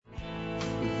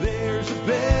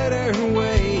better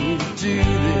way to do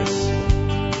this.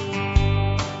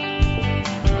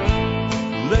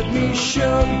 Let me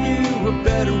show you a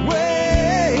better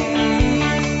way.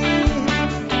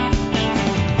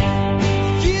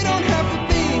 You don't have to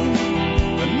be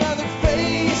another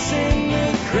face in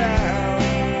the crowd.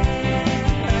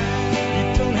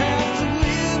 You don't have to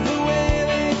live the way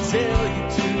they tell you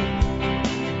to.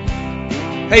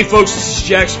 Hey folks, this is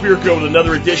Jack Spirko with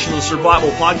another edition of the Survival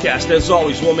Podcast. As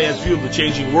always, one man's view of the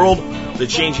changing world, the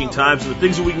changing times, and the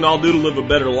things that we can all do to live a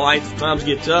better life if times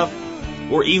get tough,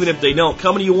 or even if they don't.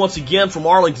 Coming to you once again from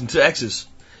Arlington, Texas.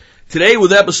 Today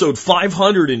with episode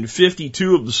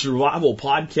 552 of the Survival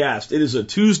Podcast. It is a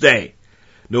Tuesday,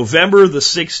 November the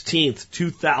 16th,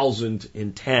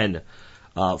 2010.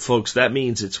 Folks, that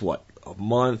means it's what? A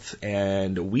month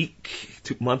and a week?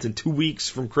 Month and 2 weeks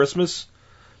from Christmas?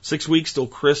 6 weeks till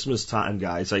Christmas time,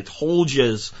 guys. I told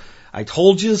yous. I'm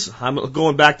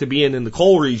going back to being in the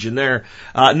coal region there.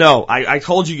 I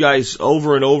told you guys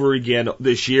over and over again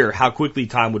this year how quickly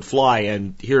time would fly,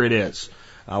 and here it is.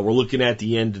 We're looking at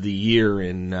the end of the year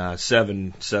in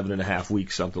 7 and a half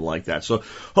weeks, something like that. So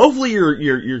hopefully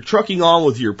you're trucking on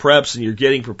with your preps and you're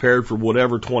getting prepared for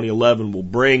whatever 2011 will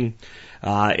bring.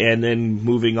 And then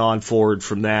moving on forward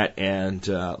from that and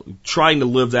trying to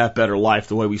live that better life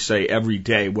the way we say every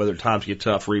day, whether times get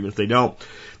tough or even if they don't.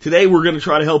 Today we're going to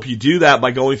try to help you do that by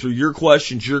going through your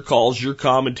questions, your calls, your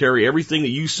commentary, everything that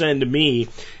you send to me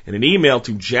in an email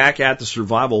to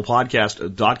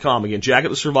jack@thesurvivalpodcast.com. Again,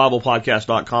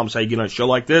 jack@thesurvivalpodcast.com is how you get on a show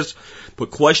like this.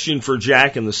 Put question for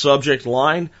Jack in the subject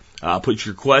line. Put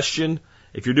your question.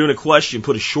 If you're doing a question,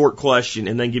 put a short question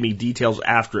and then give me details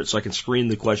after it so I can screen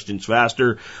the questions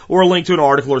faster, or a link to an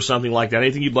article or something like that.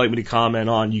 Anything you'd like me to comment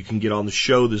on, you can get on the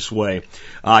show this way.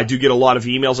 I do get a lot of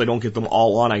emails. I don't get them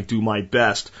all on. I do my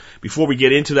best. Before we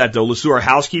get into that, though, let's do our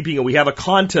housekeeping. And we have a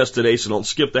contest today, so don't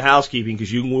skip the housekeeping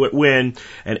because you can win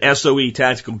an SOE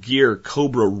Tactical Gear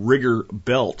Cobra Rigger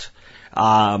Belt.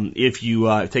 If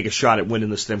you take a shot at winning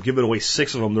this thing, I'm giving away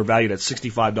 6 of them. They're valued at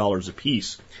 $65 a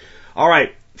piece. All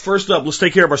right. First up, let's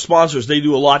take care of our sponsors. They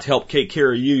do a lot to help take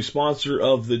care of you. Sponsor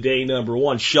of the day number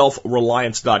 1,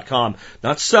 ShelfReliance.com.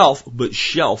 Not self, but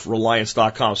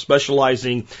ShelfReliance.com.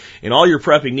 Specializing in all your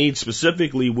prepping needs,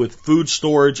 specifically with food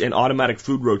storage and automatic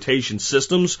food rotation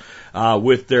systems,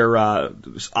 with their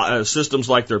systems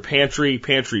like their Pantry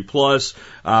Plus,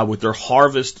 with their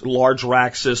Harvest large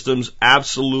rack systems.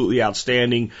 Absolutely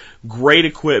outstanding. Great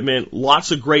equipment,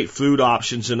 lots of great food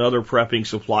options and other prepping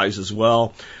supplies as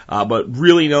well. But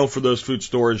really known for those food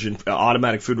storage and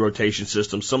automatic food rotation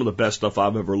systems. Some of the best stuff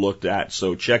I've ever looked at.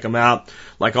 So check them out.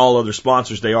 Like all other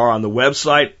sponsors, they are on the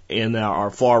website in our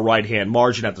far right-hand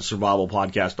margin at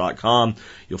thesurvivalpodcast.com.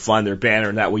 You'll find their banner,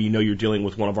 and that way you know you're dealing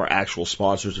with one of our actual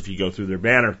sponsors if you go through their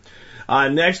banner.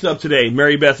 Next up today,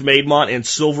 Mary Beth Maidmont and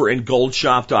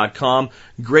silverandgoldshop.com.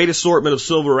 Great assortment of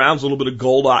silver rounds, a little bit of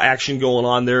gold action going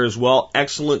on there as well.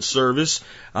 Excellent service.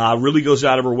 Really goes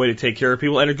out of her way to take care of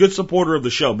people, and a good supporter of the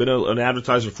show. Been an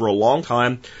advertiser for a long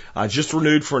time. Just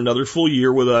renewed for another full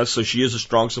year with us, so she is a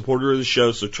strong supporter of the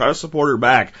show, so try to support her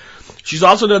back. She's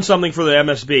also done something for the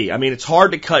MSB. I mean, it's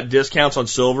hard to cut discounts on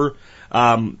silver.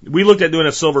 We looked at doing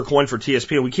a silver coin for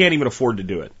TSP, and we can't even afford to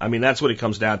do it. I mean, that's what it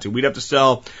comes down to. We'd have to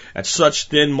sell at such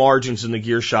thin margins in the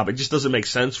gear shop. It just doesn't make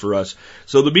sense for us.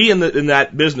 So to be in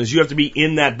that business, you have to be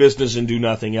in that business and do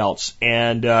nothing else.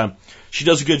 And she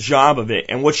does a good job of it.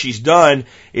 And what she's done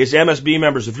is MSB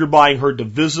members, if you're buying her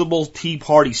divisible Tea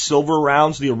Party silver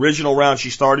rounds, the original round she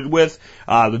started with,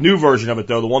 the new version of it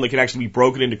though, the one that can actually be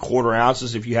broken into quarter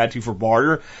ounces if you had to for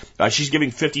barter, she's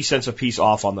giving 50 cents a piece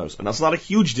off on those. And that's not a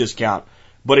huge discount,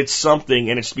 but it's something,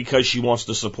 and it's because she wants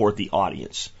to support the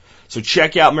audience. So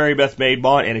check out Mary Beth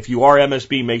Maidmont, and if you are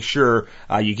MSB, make sure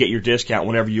you get your discount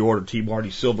whenever you order Tea Party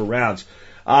silver rounds.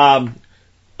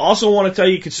 Also want to tell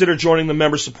you, consider joining the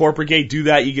Member Support Brigade. Do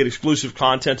that. You get exclusive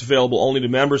content available only to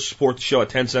members. Support the show at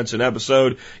 10 cents an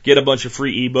episode. Get a bunch of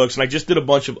free ebooks. And I just did a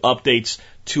bunch of updates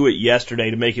to it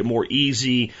yesterday to make it more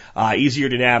easier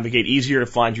to navigate, easier to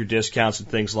find your discounts and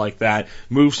things like that.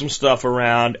 Move some stuff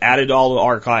around. Added all the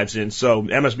archives in. So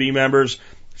MSB members,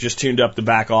 just tuned up the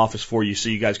back office for you so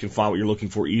you guys can find what you're looking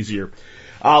for easier.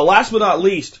 Last but not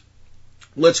least,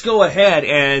 let's go ahead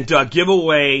and give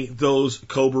away those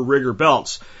Cobra Rigger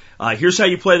belts. Here's how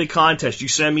you play the contest. You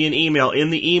send me an email. In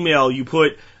the email, you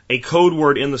put a code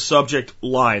word in the subject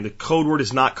line. The code word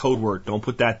is not code word. Don't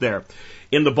put that there.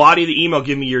 In the body of the email,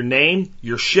 give me your name,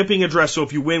 your shipping address, so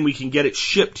if you win, we can get it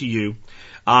shipped to you.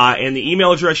 And the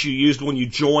email address you used when you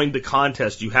joined the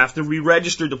contest. You have to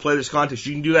re-register to play this contest.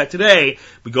 You can do that today,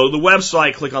 but go to the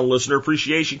website, click on Listener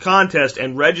Appreciation Contest,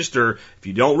 and register. If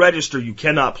you don't register, you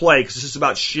cannot play, because this is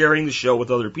about sharing the show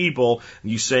with other people,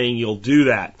 and you saying you'll do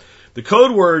that. The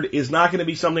code word is not going to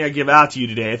be something I give out to you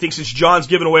today. I think since John's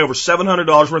given away over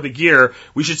 $700 worth of gear,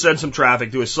 we should send some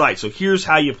traffic to his site. So here's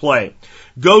how you play.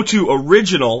 Go to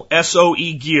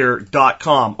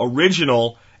originalsoegear.com.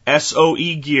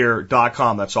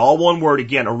 Originalsoegear.com. That's all one word.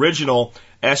 Again,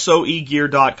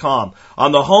 originalsoegear.com.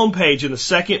 On the home page, in the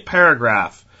second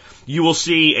paragraph, you will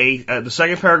see the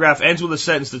second paragraph ends with a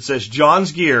sentence that says,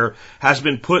 John's gear has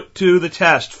been put to the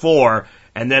test for,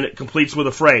 and then it completes with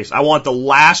a phrase. I want the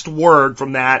last word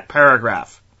from that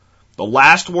paragraph. The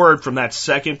last word from that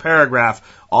second paragraph,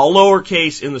 all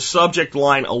lowercase in the subject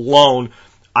line alone.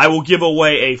 I will give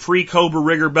away a free Cobra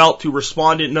Rigger belt to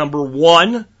respondent number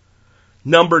 1,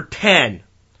 number 10,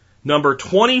 number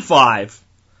 25,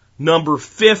 number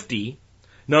 50,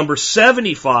 number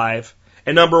 75,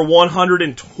 and number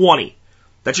 120.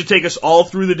 That should take us all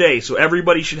through the day, so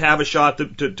everybody should have a shot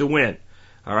to win.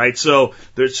 All right, so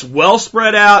it's well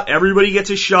spread out. Everybody gets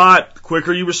a shot. The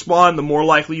quicker you respond, the more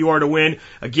likely you are to win.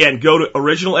 Again, go to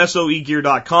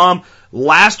originalsoegear.com.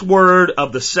 Last word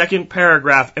of the second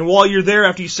paragraph. And while you're there,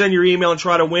 after you send your email and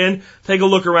try to win, take a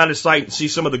look around his site and see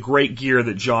some of the great gear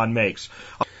that John makes.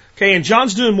 Okay, and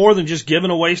John's doing more than just giving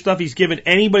away stuff. He's giving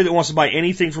anybody that wants to buy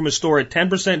anything from his store a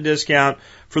 10% discount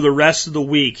for the rest of the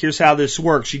week. Here's how this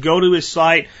works. You go to his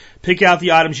site, pick out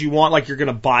the items you want like you're going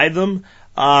to buy them.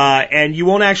 And you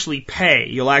won't actually pay.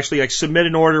 You'll actually submit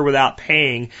an order without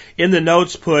paying. In the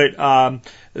notes put,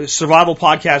 Survival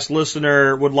Podcast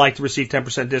listener would like to receive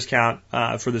 10% discount,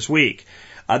 for this week.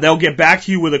 They'll get back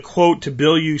to you with a quote to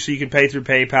bill you so you can pay through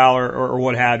PayPal or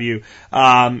what have you.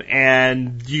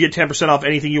 And you get 10% off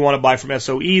anything you want to buy from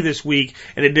SOE this week,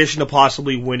 in addition to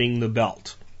possibly winning the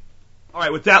belt.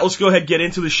 Alright, with that, let's go ahead and get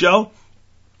into the show.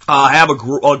 I have a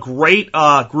great,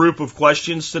 group of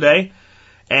questions today.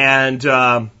 And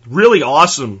really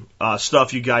awesome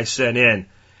stuff you guys sent in.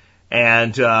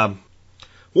 And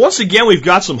once again, we've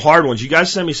got some hard ones. You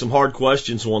guys send me some hard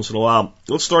questions once in a while.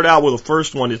 Let's start out with the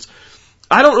first one.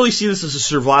 I don't really see this as a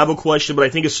survival question, but I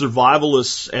think as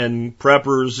survivalists and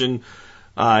preppers and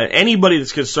anybody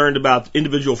that's concerned about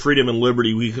individual freedom and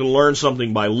liberty, we can learn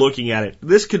something by looking at it.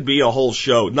 This could be a whole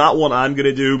show. Not one I'm going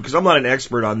to do, because I'm not an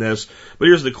expert on this. But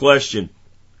here's the question.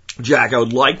 Jack, I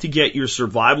would like to get your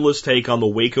survivalist take on the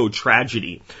Waco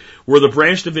tragedy, where the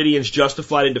Branch Davidians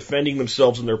justified in defending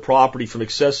themselves and their property from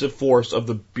excessive force of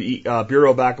the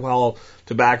Bureau of Alcohol,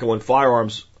 Tobacco, and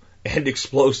Firearms and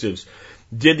Explosives.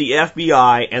 Did the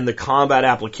FBI and the Combat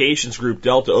Applications Group,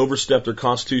 Delta, overstep their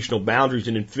constitutional boundaries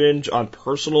and infringe on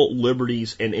personal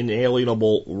liberties and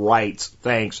inalienable rights?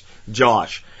 Thanks,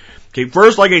 Josh. Okay,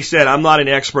 first, like I said, I'm not an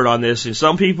expert on this, and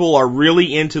some people are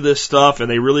really into this stuff,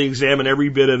 and they really examine every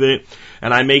bit of it,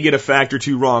 and I may get a fact or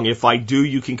two wrong. If I do,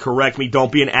 you can correct me.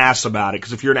 Don't be an ass about it,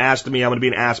 because if you're an ass to me, I'm going to be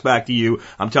an ass back to you.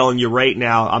 I'm telling you right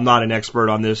now, I'm not an expert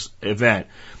on this event.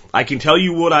 I can tell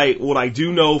you what I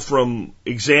do know from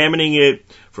examining it,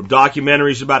 from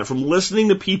documentaries about it, from listening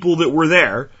to people that were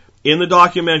there in the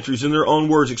documentaries, in their own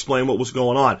words, explain what was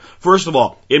going on. First of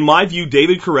all, in my view,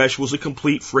 David Koresh was a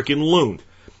complete frickin' loon.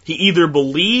 He either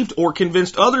believed or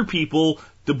convinced other people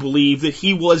to believe that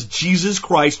he was Jesus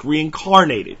Christ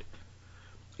reincarnated.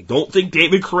 I don't think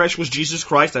David Koresh was Jesus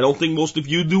Christ. I don't think most of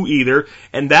you do either.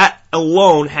 And that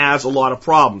alone has a lot of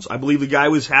problems. I believe the guy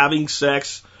was having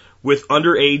sex with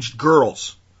underage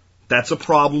girls. That's a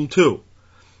problem too.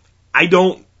 I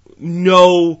don't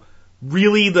know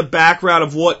really the background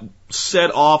of what set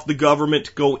off the government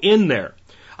to go in there.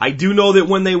 I do know that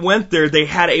when they went there, they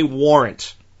had a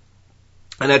warrant.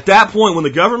 And at that point, when the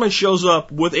government shows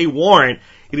up with a warrant,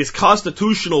 it is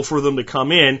constitutional for them to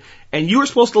come in, and you were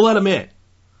supposed to let them in.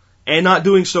 And not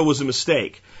doing so was a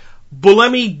mistake. But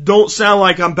don't sound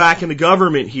like I'm backing the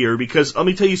government here, because let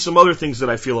me tell you some other things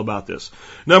that I feel about this.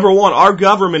 Number one, our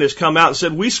government has come out and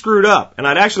said, we screwed up. And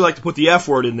I'd actually like to put the F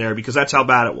word in there, because that's how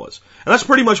bad it was. And that's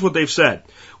pretty much what they've said.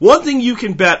 One thing you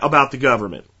can bet about the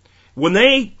government, when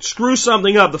they screw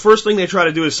something up, the first thing they try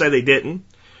to do is say they didn't.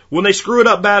 When they screw it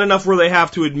up bad enough where they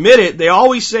have to admit it, they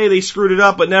always say they screwed it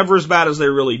up, but never as bad as they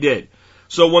really did.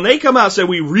 So when they come out and say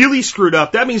we really screwed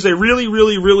up, that means they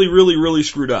really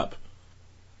screwed up.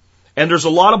 And there's a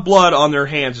lot of blood on their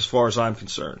hands as far as I'm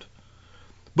concerned.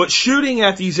 But shooting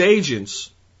at these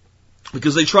agents,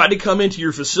 because they tried to come into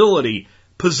your facility,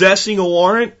 possessing a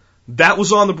warrant, that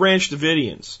was on the Branch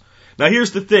Davidians. Now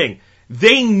here's the thing.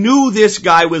 They knew this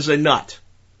guy was a nut.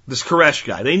 This Koresh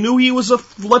guy. They knew he was a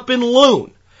flippin'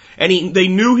 loon. And they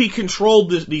knew he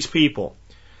controlled these people.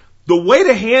 The way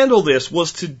to handle this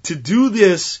was to do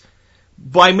this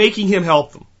by making him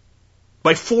help them.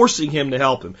 By forcing him to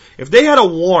help him. If they had a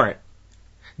warrant,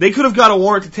 they could have got a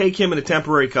warrant to take him into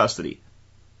temporary custody.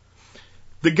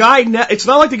 The guy, it's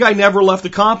not like the guy never left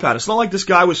the compound. It's not like this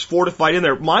guy was fortified in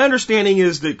there. My understanding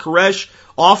is that Koresh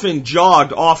often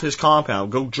jogged off his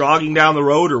compound, go jogging down the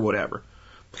road or whatever.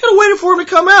 They could have waited for him to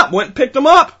come out, went and picked him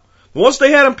up. Once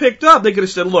they had him picked up, they could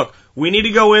have said, look, we need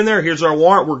to go in there. Here's our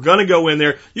warrant. We're going to go in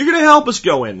there. You're going to help us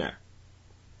go in there.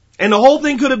 And the whole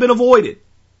thing could have been avoided.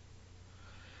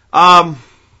 I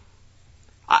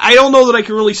don't know that I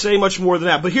can really say much more than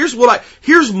that, but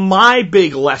here's my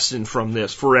big lesson from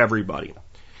this for everybody.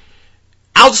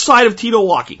 Outside of Tito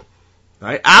walking,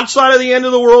 right? Outside of the end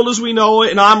of the world as we know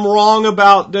it, and I'm wrong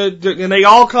about and they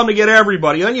all come to get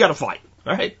everybody, then you gotta fight,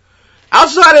 right?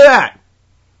 Outside of that,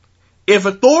 if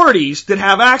authorities that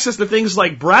have access to things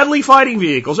like Bradley fighting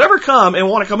vehicles ever come and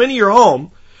want to come into your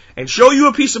home and show you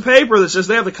a piece of paper that says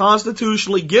they have the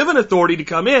constitutionally given authority to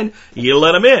come in, you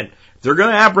let them in. If they're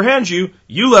going to apprehend you,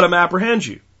 you let them apprehend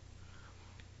you.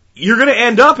 You're going to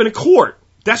end up in a court.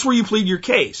 That's where you plead your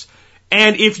case.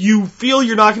 And if you feel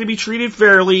you're not going to be treated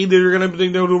fairly, they're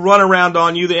going to run around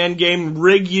on you, the end game,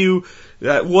 rig you,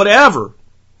 whatever,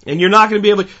 and you're not going to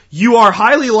be able to, you are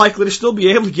highly likely to still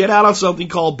be able to get out on something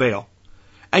called bail.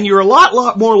 And you're a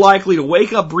lot more likely to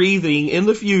wake up breathing in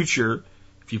the future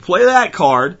if you play that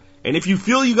card, and if you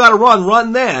feel you got to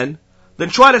run then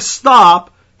try to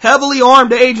stop heavily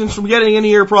armed agents from getting into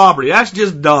your property. That's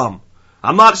just dumb.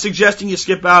 I'm not suggesting you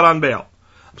skip out on bail.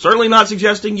 I'm certainly not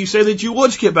suggesting you say that you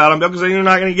would skip out on bail because then you're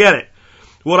not going to get it.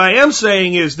 What I am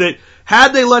saying is that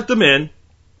had they let them in,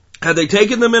 had they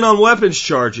taken them in on weapons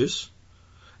charges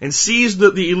and seized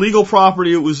the illegal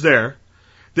property that was there,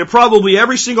 that probably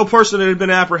every single person that had been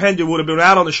apprehended would have been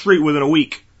out on the street within a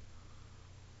week.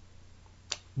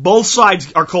 Both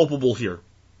sides are culpable here.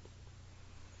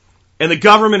 And the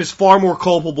government is far more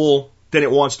culpable than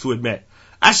it wants to admit.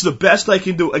 That's the best I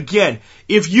can do. Again,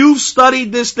 if you've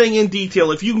studied this thing in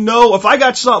detail, if you know, if I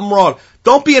got something wrong,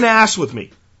 don't be an ass with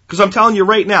me. Because I'm telling you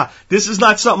right now, this is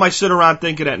not something I sit around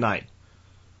thinking at night.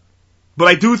 But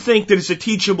I do think that it's a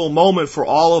teachable moment for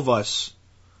all of us.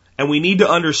 And we need to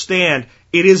understand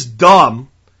it is dumb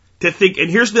to think, and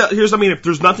here's if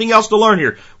there's nothing else to learn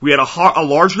here. We had a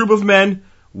large group of men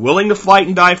willing to fight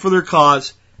and die for their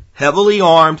cause, heavily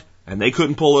armed, and they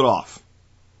couldn't pull it off.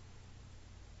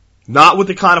 Not with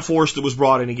the kind of force that was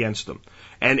brought in against them.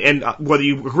 And whether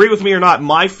you agree with me or not,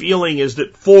 my feeling is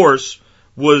that force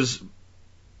was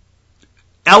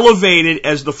elevated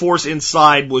as the force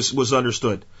inside was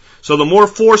understood. So the more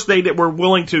force they were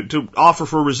willing to offer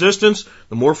for resistance,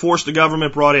 the more force the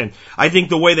government brought in. I think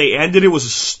the way they ended it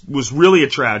was really a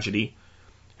tragedy.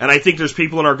 And I think there's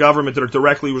people in our government that are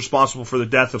directly responsible for the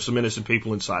death of some innocent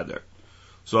people inside there.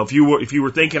 So if you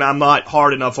were thinking I'm not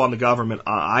hard enough on the government,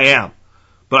 I am.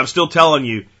 But I'm still telling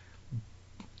you,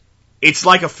 it's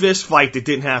like a fist fight that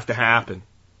didn't have to happen.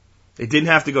 It didn't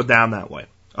have to go down that way.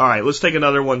 All right, let's take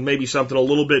another one, maybe something a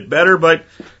little bit better, but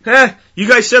you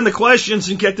guys send the questions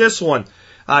and get this one.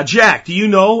 Jack, do you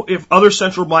know if other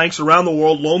central banks around the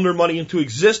world loan their money into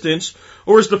existence,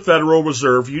 or is the Federal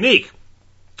Reserve unique?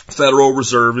 Federal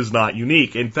Reserve is not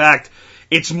unique. In fact,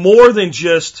 it's more than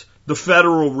just the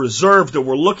Federal Reserve that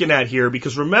we're looking at here,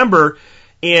 because remember,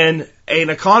 in an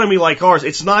economy like ours,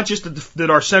 it's not just that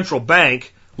our central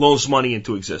bank loans money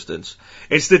into existence.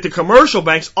 It's that the commercial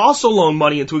banks also loan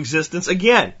money into existence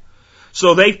again.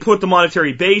 So they put the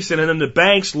monetary base in, and then the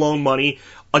banks loan money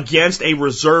against a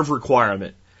reserve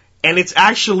requirement. And it's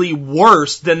actually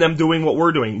worse than them doing what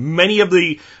we're doing. Many of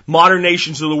the modern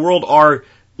nations of the world are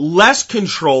less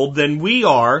controlled than we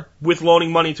are with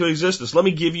loaning money into existence. Let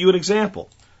me give you an example.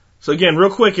 So again, real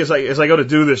quick as I go to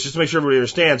do this, just to make sure everybody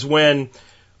understands, when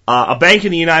a bank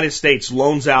in the United States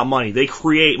loans out money, they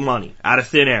create money out of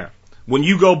thin air. When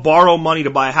you go borrow money to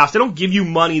buy a house, they don't give you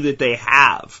money that they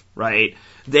have, right?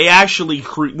 They actually,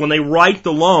 when they write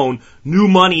the loan, new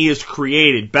money is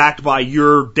created backed by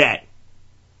your debt.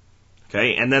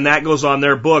 Okay, and then that goes on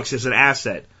their books as an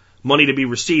asset, money to be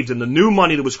received. And the new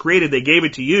money that was created, they gave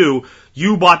it to you,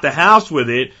 you bought the house with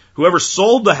it, whoever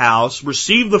sold the house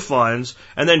received the funds,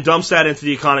 and then dumps that into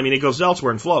the economy and it goes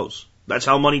elsewhere and flows. That's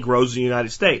how money grows in the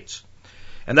United States.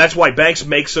 And that's why banks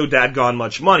make so dadgone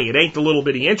much money. It ain't the little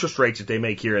bitty interest rates that they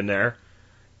make here and there.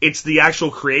 It's the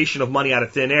actual creation of money out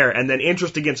of thin air, and then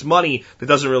interest against money that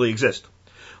doesn't really exist.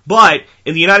 But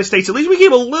in the United States, at least we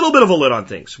keep a little bit of a lid on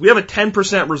things. We have a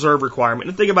 10% reserve requirement.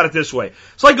 And think about it this way.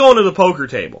 It's like going to the poker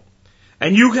table,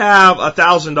 and you have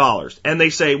 $1,000, and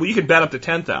they say, well, you can bet up to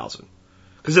 $10,000.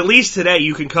 Because at least today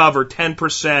you can cover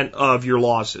 10% of your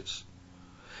losses.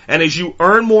 And as you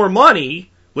earn more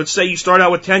money, let's say you start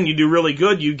out with 10, you do really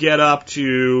good, you get up to,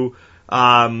 you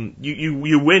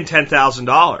win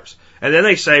 $10,000. And then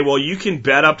they say, well, you can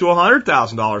bet up to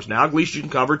 $100,000 now, at least you can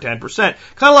cover 10%. Kind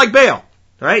of like bail,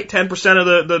 right?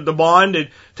 10% of the bond and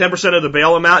 10% of the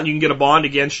bail amount, and you can get a bond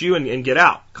against you and get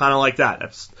out. Kind of like that.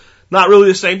 That's not really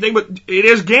the same thing, but it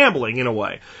is gambling in a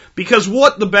way. Because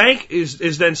what the bank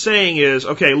is then saying is,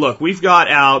 okay, look, we've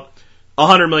got out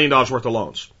 $100 million worth of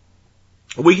loans.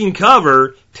 We can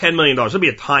cover $10 million. It'll be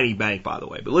a tiny bank, by the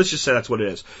way, but let's just say that's what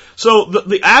it is. So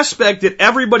the aspect that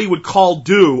everybody would call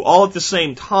due all at the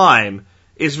same time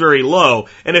is very low.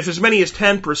 And if as many as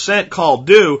 10% call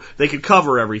due, they could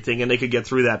cover everything and they could get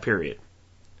through that period.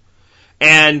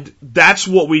 And that's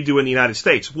what we do in the United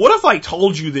States. What if I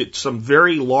told you that some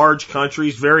very large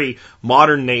countries, very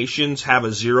modern nations have a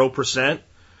 0%?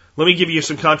 Let me give you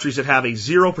some countries that have a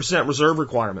 0% reserve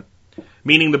requirement,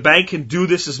 meaning the bank can do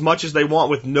this as much as they want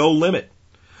with no limit.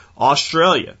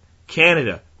 Australia,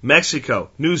 Canada, Mexico,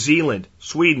 New Zealand,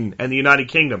 Sweden, and the United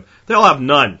Kingdom. They all have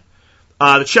none.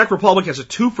 The Czech Republic has a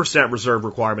 2% reserve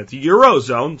requirement. The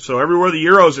Eurozone, so everywhere the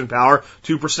Euro's in power,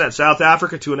 2%. South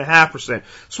Africa, 2.5%.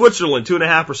 Switzerland,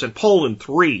 2.5%. Poland,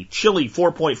 3%. Chile,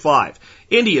 4.5%.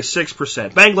 India,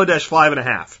 6%. Bangladesh,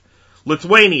 5.5%.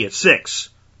 Lithuania, 6%.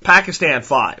 Pakistan,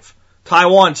 5%.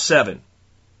 Taiwan, 7%.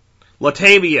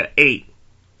 Latvia, 8%.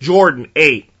 Jordan,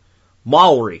 8%.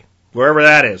 Maori, wherever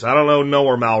that is. I don't know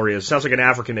where Maori is. Sounds like an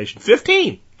African nation.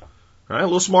 15%. All right, a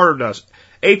little smarter than us.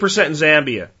 8% in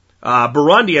Zambia.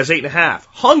 Burundi has 8.5%.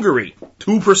 Hungary,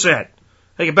 2%. I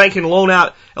think a bank can loan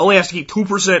out, only has to keep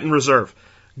 2% in reserve.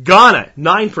 Ghana,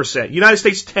 9%. United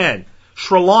States, 10%.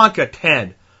 Sri Lanka,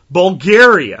 10%.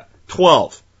 Bulgaria,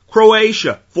 12%.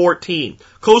 Croatia, 14%.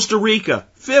 Costa Rica,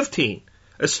 15%.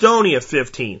 Estonia,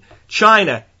 15%.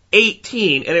 China,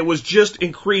 18%, and it was just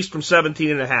increased from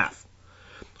 17.5%.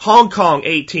 Hong Kong,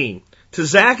 18%.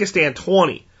 Tajikistan,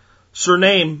 20%.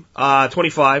 Suriname,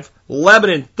 25%.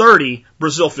 Lebanon, 30%.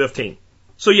 Brazil, 15%.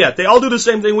 So yeah, they all do the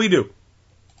same thing we do.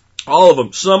 All of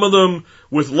them. Some of them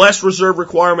with less reserve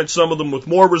requirement, some of them with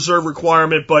more reserve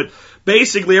requirement, but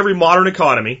basically every modern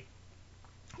economy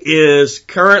is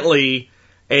currently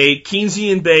a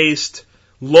Keynesian-based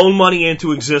loan money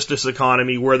into existence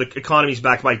economy where the economy is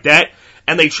backed by debt,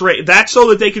 and they trade. That's so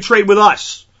that they can trade with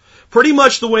us. Pretty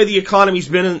much the way the economy's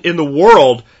been in the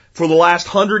world for the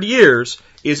last 100 years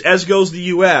is as goes the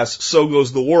U.S., so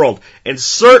goes the world. And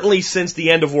certainly since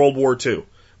the end of World War II.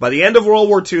 By the end of World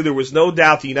War II, there was no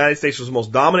doubt the United States was the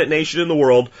most dominant nation in the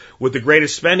world with the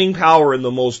greatest spending power and the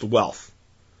most wealth.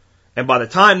 And by the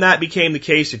time that became the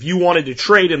case, if you wanted to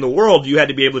trade in the world, you had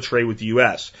to be able to trade with the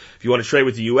U.S. If you want to trade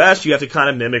with the U.S., you have to kind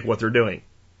of mimic what they're doing.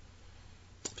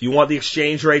 If you want the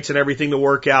exchange rates and everything to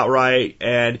work out right,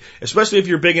 and especially if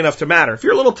you're big enough to matter. If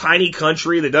you're a little tiny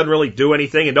country that doesn't really do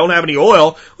anything and don't have any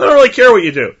oil, I don't really care what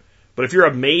you do. But if you're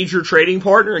a major trading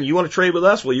partner and you want to trade with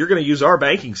us, well, you're going to use our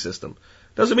banking system.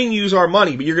 Doesn't mean you use our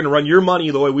money, but you're going to run your money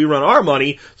the way we run our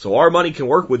money, so our money can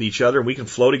work with each other and we can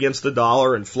float against the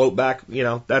dollar and float back. You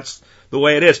know, that's the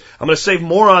way it is. I'm going to save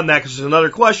more on that because there's another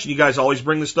question. You guys always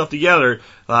bring this stuff together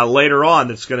later on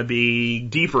that's going to be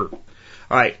deeper.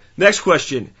 All right, next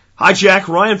question. Hi, Jack.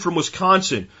 Ryan from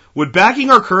Wisconsin. Would backing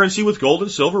our currency with gold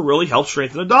and silver really help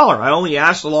strengthen the dollar? I only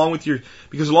asked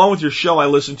because along with your show, I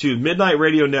listened to Midnight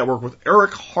Radio Network with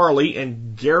Eric Harley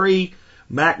and Gary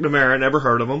McNamara. Never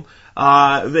heard of them.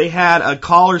 They had a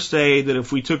caller say that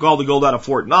if we took all the gold out of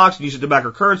Fort Knox and used it to back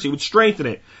our currency, it would strengthen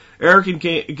it. Eric and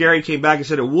Gary came back and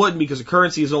said it wouldn't because the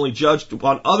currency is only judged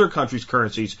on other countries'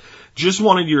 currencies. Just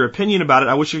wanted your opinion about it.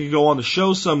 I wish I could go on the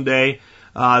show someday.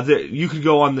 You could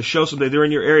go on the show someday. They're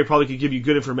in your area, probably could give you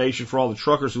good information for all the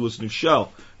truckers who listen to the show.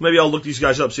 Maybe I'll look these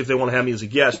guys up, see if they want to have me as a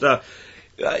guest.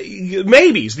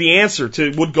 Maybe is the answer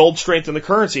to would gold strengthen the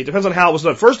currency. It depends on how it was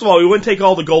done. First of all, we wouldn't take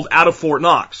all the gold out of Fort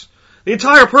Knox. The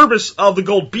entire purpose of the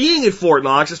gold being at Fort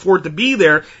Knox is for it to be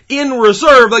there in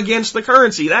reserve against the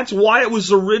currency. That's why it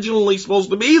was originally supposed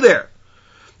to be there.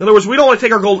 In other words, we don't want to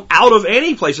take our gold out of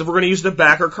any place if we're going to use it to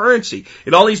back our currency.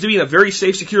 It all needs to be in a very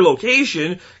safe, secure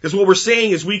location, because what we're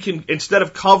saying is we can, instead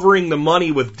of covering the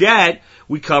money with debt,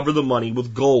 we cover the money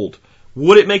with gold.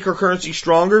 Would it make our currency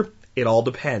stronger? It all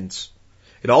depends.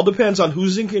 It all depends on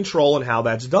who's in control and how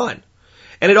that's done.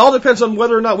 And it all depends on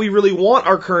whether or not we really want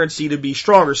our currency to be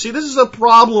stronger. See, this is a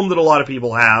problem that a lot of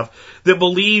people have that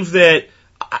believe that,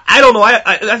 I don't know,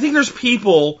 I think there's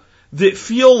people that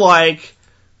feel like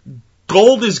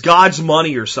gold is God's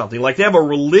money or something. Like they have a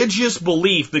religious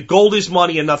belief that gold is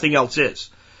money and nothing else is.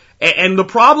 And the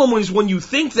problem is when you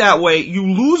think that way,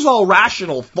 you lose all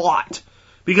rational thought.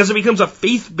 because it becomes a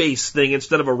faith-based thing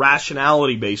instead of a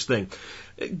rationality-based thing.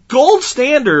 Gold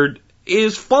standard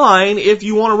is fine if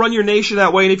you want to run your nation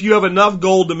that way and if you have enough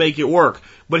gold to make it work.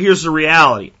 But here's the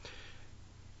reality.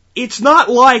 It's not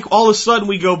like all of a sudden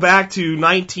we go back to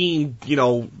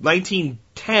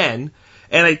 1910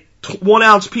 and a 1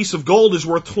 ounce piece of gold is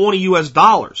worth $20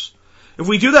 US. If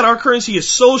we do that, our currency is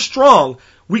so strong,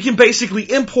 we can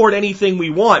basically import anything we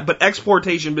want, but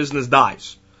exportation business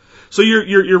dies. So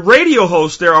your radio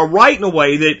hosts there are right in a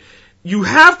way that you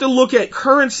have to look at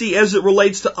currency as it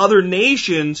relates to other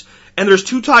nations, and there's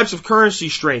two types of currency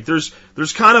strength.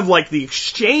 There's kind of like the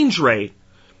exchange rate.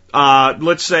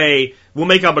 Let's say we'll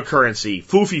make up a currency,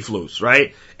 foofy-floos,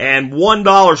 right? And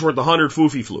 $1 worth 100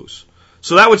 foofy-floos.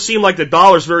 So that would seem like the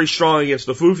dollar's very strong against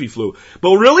the foofy-floo.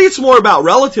 But really it's more about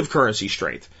relative currency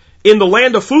strength. In the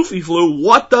land of foofy-floo,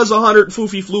 what does 100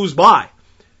 foofy-floos buy?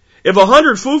 If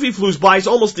 100 foofy-floos buys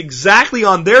almost exactly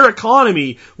on their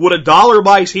economy what a dollar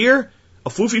buys here,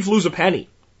 a foofy-floo's a penny.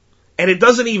 And it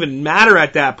doesn't even matter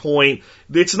at that point.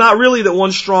 It's not really that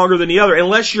one's stronger than the other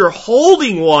unless you're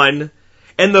holding one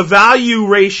and the value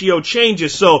ratio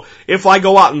changes. So if I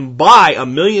go out and buy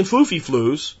 1 million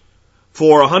foofy-floos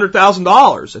for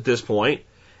 $100,000 at this point,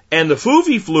 and the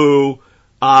foofy-floo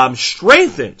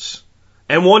strengthens,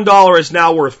 and $1 is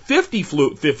now worth 50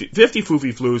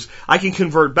 foofy-floos, I can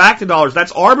convert back to dollars.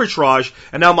 That's arbitrage,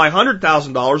 and now my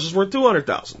 $100,000 is worth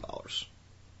 $200,000.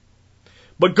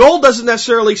 But gold doesn't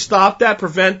necessarily stop that,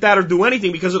 prevent that, or do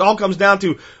anything, because it all comes down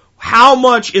to how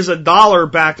much is a dollar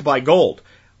backed by gold,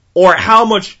 or how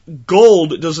much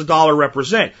gold does a dollar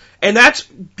represent. And that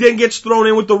then gets thrown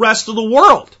in with the rest of the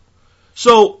world.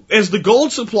 So as the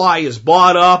gold supply is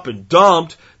bought up and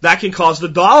dumped, that can cause the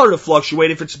dollar to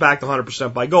fluctuate if it's backed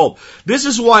 100% by gold. This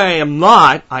is why I am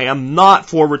not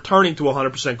for returning to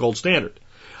 100% gold standard.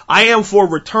 I am for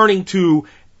returning to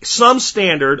some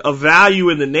standard of value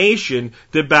in the nation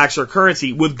that backs our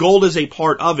currency, with gold as a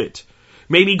part of it.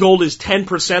 Maybe gold is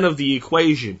 10% of the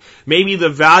equation. Maybe the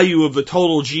value of the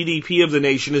total GDP of the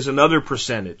nation is another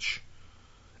percentage.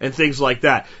 And things like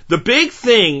that. The big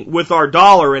thing with our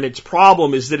dollar and its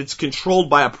problem is that it's controlled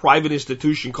by a private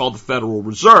institution called the Federal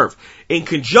Reserve. In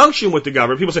conjunction with the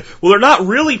government, people say, well, they're not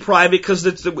really private because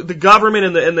it's the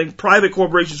government and the private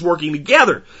corporations working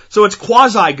together. So it's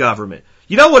quasi-government.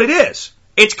 You know what it is?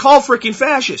 It's called freaking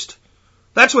fascist.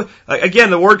 That's what, again,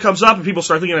 the word comes up and people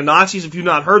start thinking of Nazis. If you've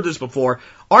not heard this before,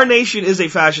 our nation is a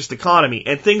fascist economy,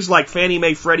 and things like Fannie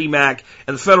Mae, Freddie Mac,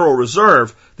 and the Federal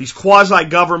Reserve, these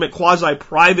quasi-government,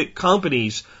 quasi-private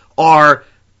companies, are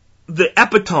the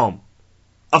epitome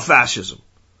of fascism.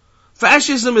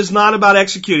 Fascism is not about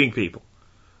executing people.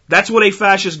 That's what a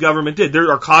fascist government did. There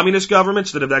are communist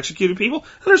governments that have executed people,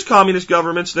 and there's communist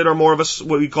governments that are more of a,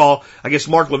 what we call, I guess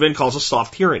Mark Levin calls a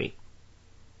soft tyranny.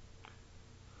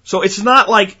 So it's not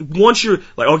like once you're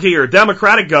like, okay, you're a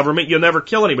democratic government, you'll never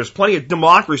kill anybody. There's plenty of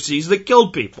democracies that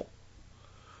killed people.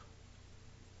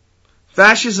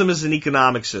 Fascism is an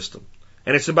economic system,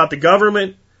 and it's about the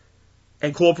government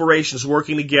and corporations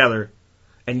working together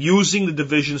and using the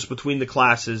divisions between the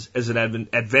classes as an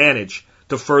advantage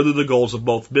to further the goals of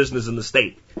both business and the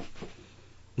state.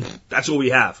 That's what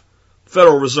we have.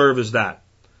 Federal Reserve is that.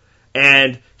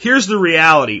 And here's the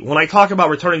reality. When I talk about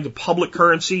returning to public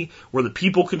currency, where the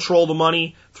people control the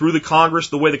money through the Congress,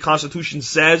 the way the Constitution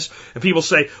says, and people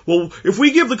say, well, if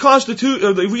we give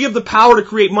if we give the power to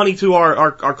create money to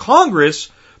our Congress,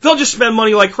 they'll just spend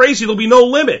money like crazy. There'll be no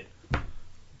limit.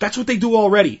 That's what they do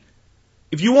already.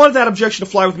 If you wanted that objection to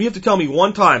fly with me, you have to tell me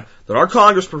one time that our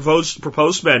Congress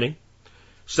proposed spending,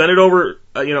 sent it over,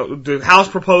 the House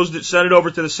proposed it, sent it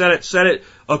over to the Senate, Senate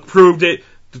approved it.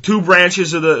 The two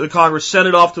branches of the Congress sent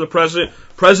it off to the President.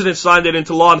 President signed it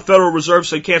into law, and the Federal Reserve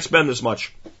said, you can't spend this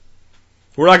much.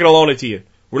 We're not going to loan it to you.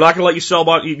 We're not going to let you sell,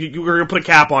 we're going to put a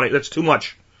cap on it. That's too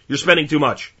much. You're spending too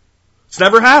much. It's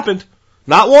never happened.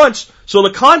 Not once. So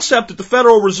the concept that the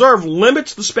Federal Reserve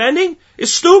limits the spending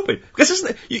is stupid.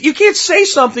 Because you can't say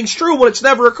something's true when it's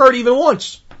never occurred even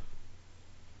once.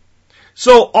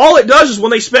 So all it does is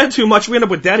when they spend too much, we end up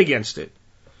with debt against it.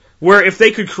 Where if they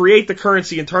could create the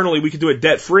currency internally, we could do it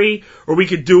debt-free, or we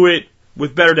could do it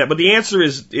with better debt. But the answer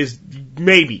is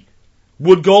maybe.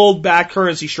 Would gold back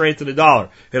currency strengthen the dollar?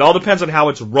 It all depends on how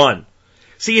it's run.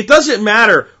 See, it doesn't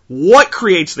matter what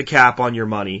creates the cap on your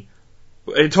money.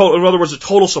 In other words, the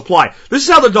total supply. This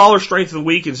is how the dollar strengthens and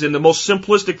weakens in the most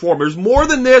simplistic form. There's more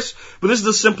than this, but this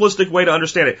is the simplistic way to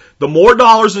understand it. The more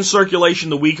dollars in circulation,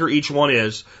 the weaker each one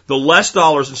is. The less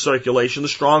dollars in circulation, the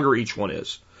stronger each one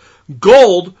is.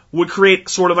 Gold would create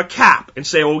sort of a cap and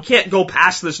say, well, we can't go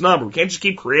past this number. We can't just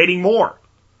keep creating more.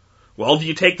 Well, do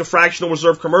you take the fractional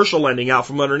reserve commercial lending out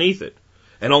from underneath it?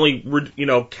 and only,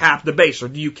 cap the base, or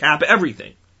do you cap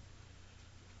everything?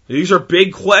 These are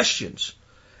big questions.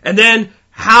 And then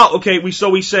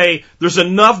we say there's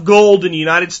enough gold in the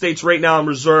United States right now in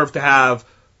reserve to have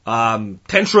 $10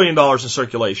 trillion in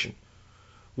circulation.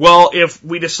 Well, if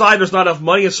we decide there's not enough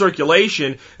money in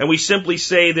circulation and we simply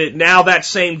say that now that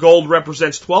same gold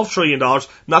represents $12 trillion,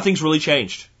 nothing's really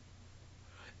changed.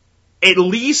 At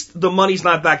least the money's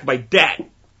not backed by debt.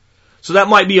 So that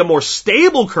might be a more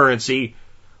stable currency,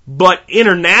 but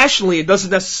internationally it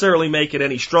doesn't necessarily make it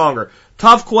any stronger.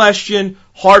 Tough question,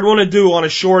 hard one to do on a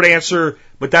short answer,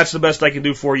 but that's the best I can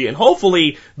do for you. And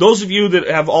hopefully, those of you that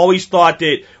have always thought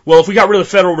that, well, if we got rid of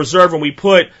the Federal Reserve and we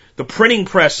put the printing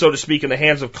press, so to speak, in the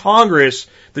hands of Congress,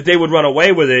 that they would run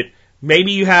away with it,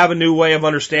 maybe you have a new way of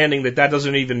understanding that that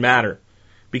doesn't even matter.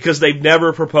 Because they've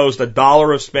never proposed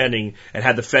 $1 of spending and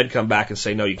had the Fed come back and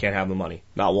say, no, you can't have the money.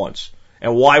 Not once.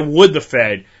 And why would the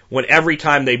Fed, when every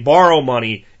time they borrow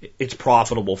money, it's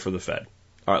profitable for the Fed?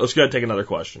 All right, let's go ahead and take another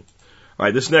question. All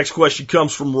right, this next question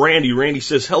comes from Randy. Randy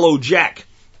says, hello, Jack.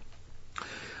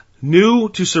 New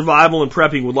to survival and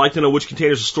prepping, would like to know which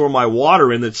containers to store my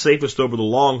water in that's safest over the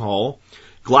long haul.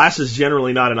 Glass is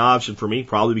generally not an option for me,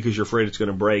 probably because you're afraid it's going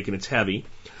to break and it's heavy.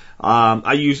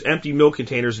 I use empty milk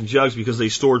containers and jugs because they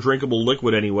store drinkable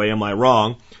liquid anyway. Am I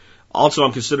wrong? Also,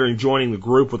 I'm considering joining the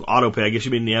group with AutoPay. I guess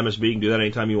you've been in the MSB. You can do that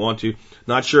anytime you want to.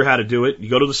 Not sure how to do it. You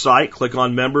go to the site, click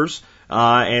on members,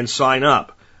 and sign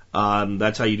up.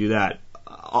 That's how you do that.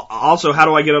 Also, how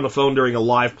do I get on the phone during a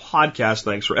live podcast?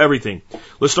 Thanks for everything.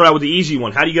 Let's start out with the easy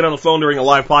one. How do you get on the phone during a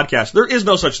live podcast? There is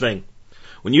no such thing.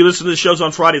 When you listen to the shows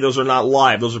on Friday, those are not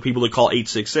live. Those are people that call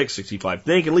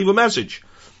 866-65-THINK and leave a message.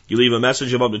 You leave a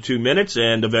message of up to 2 minutes,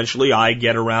 and eventually I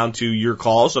get around to your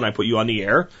calls, and I put you on the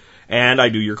air, and I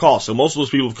do your calls. So most of those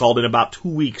people have called in about 2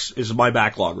 weeks is my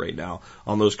backlog right now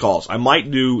on those calls. I might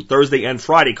do Thursday and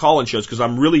Friday call-in shows because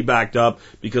I'm really backed up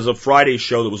because of Friday's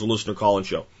show that was a listener call-in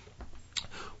show.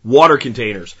 Water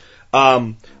containers.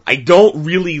 I don't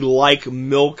really like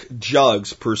milk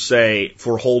jugs per se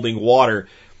for holding water.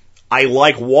 I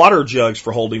like water jugs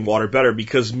for holding water better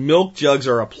because milk jugs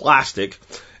are a plastic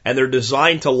and they're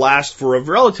designed to last for a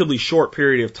relatively short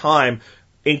period of time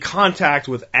in contact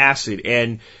with acid.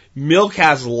 And milk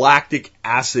has lactic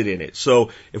acid in it.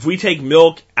 So if we take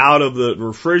milk out of the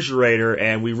refrigerator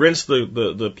and we rinse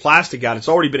the plastic out, it's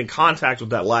already been in contact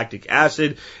with that lactic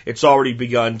acid. It's already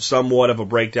begun somewhat of a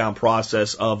breakdown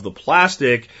process of the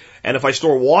plastic. And if I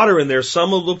store water in there,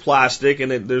 some of the plastic,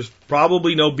 and there's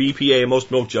probably no BPA in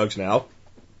most milk jugs now.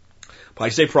 I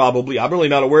say probably. I'm really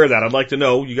not aware of that. I'd like to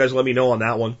know. You guys let me know on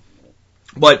that one.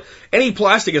 But any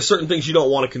plastic has certain things you don't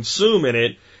want to consume in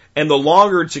it. And the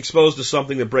longer it's exposed to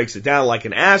something that breaks it down, like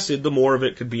an acid, the more of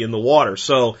it could be in the water.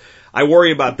 So I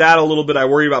worry about that a little bit. I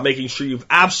worry about making sure you've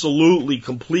absolutely,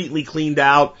 completely cleaned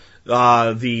out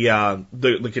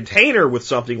the container with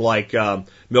something like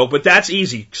milk. But that's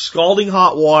easy. Scalding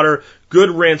hot water, good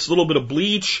rinse, a little bit of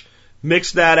bleach,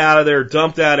 mix that out of there,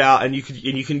 dump that out, and you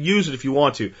can use it if you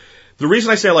want to. The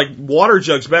reason I say I like water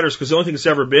jugs better is because the only thing that's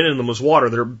ever been in them was water.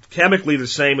 They're chemically the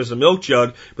same as a milk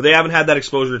jug, but they haven't had that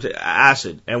exposure to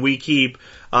acid. And we keep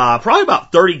probably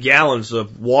about 30 gallons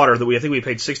of water that I think we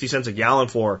paid 60 cents a gallon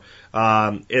for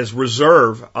as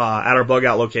reserve at our bug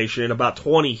out location, and about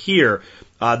 20 here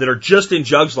that are just in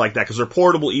jugs like that because they're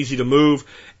portable, easy to move,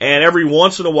 and every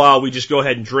once in a while we just go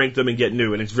ahead and drink them and get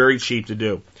new, and it's very cheap to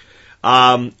do.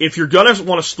 If you're going to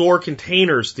want to store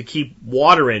containers to keep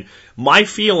water in, my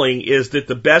feeling is that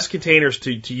the best containers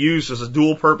to use as a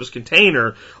dual-purpose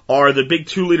container are the big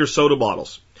 2-liter soda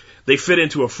bottles. They fit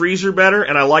into a freezer better,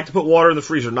 and I like to put water in the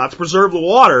freezer, not to preserve the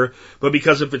water, but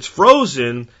because if it's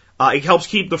frozen, it helps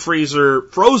keep the freezer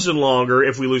frozen longer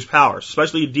if we lose power,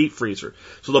 especially a deep freezer.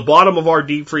 So the bottom of our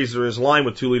deep freezer is lined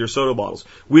with 2-liter soda bottles.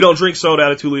 We don't drink soda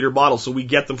out of 2-liter bottles, so we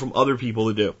get them from other people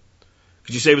that do.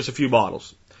 Could you save us a few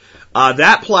bottles?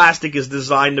 That plastic is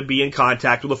designed to be in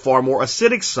contact with a far more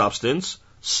acidic substance,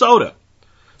 soda.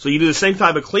 So you do the same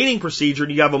type of cleaning procedure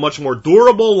and you have a much more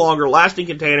durable, longer lasting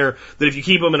container that if you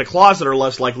keep them in a closet are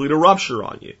less likely to rupture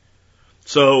on you.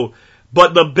 So,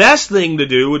 but the best thing to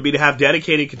do would be to have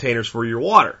dedicated containers for your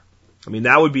water. I mean,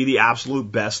 that would be the absolute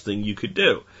best thing you could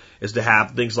do, is to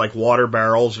have things like water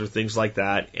barrels or things like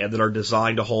that and that are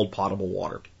designed to hold potable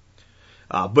water.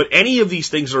 But any of these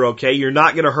things are okay. You're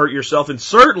not going to hurt yourself. And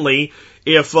certainly,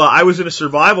 if I was in a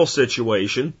survival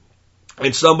situation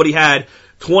and somebody had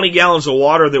 20 gallons of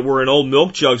water that were in old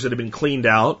milk jugs that had been cleaned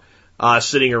out,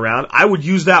 sitting around, I would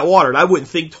use that water. And I wouldn't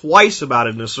think twice about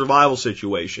it in a survival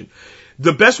situation.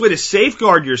 The best way to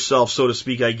safeguard yourself, so to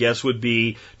speak, I guess, would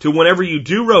be to whenever you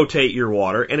do rotate your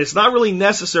water, and it's not really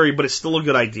necessary, but it's still a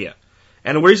good idea.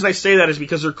 And the reason I say that is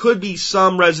because there could be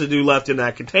some residue left in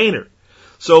that container.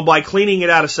 So by cleaning it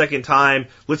out a second time,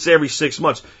 let's say every 6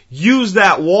 months, use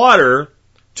that water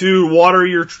to water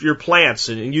your plants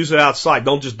and use it outside.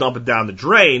 Don't just dump it down the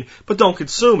drain, but don't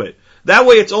consume it. That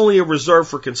way it's only a reserve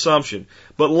for consumption.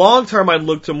 But long term, I'd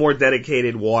look to more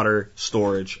dedicated water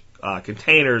storage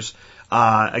containers.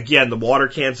 Again, the water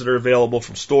cans that are available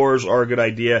from stores are a good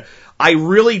idea. I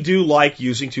really do like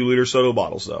using 2-liter soda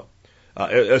bottles, though.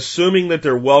 Assuming that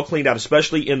they're well cleaned out,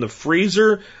 especially in the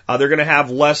freezer, they're going to have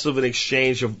less of an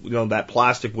exchange of that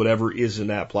plastic, whatever is in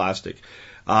that plastic.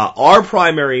 Our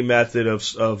primary method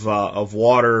of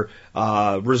water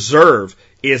reserve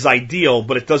is ideal,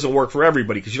 but it doesn't work for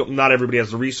everybody because not everybody has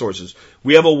the resources.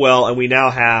 We have a well, and we now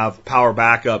have power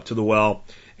backup to the well,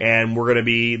 and we're going to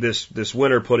be this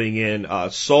winter putting in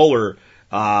solar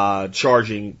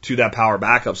charging to that power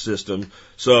backup system.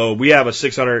 So we have a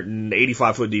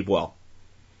 685-foot deep well.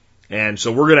 And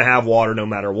so we're going to have water no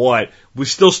matter what. We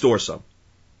still store some.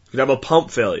 You could have a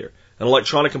pump failure, an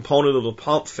electronic component of the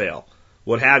pump fail,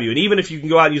 what have you. And even if you can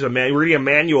go out and use we're getting a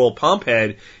manual pump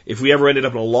head if we ever ended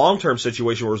up in a long-term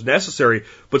situation where it's necessary.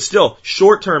 But still,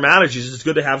 short-term outages, it's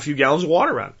good to have a few gallons of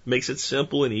water around. Makes it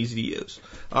simple and easy to use.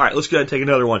 All right, let's go ahead and take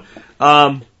another one.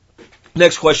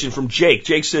 Next question from Jake.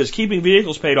 Jake says, keeping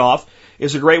vehicles paid off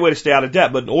is a great way to stay out of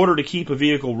debt, but in order to keep a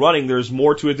vehicle running, there's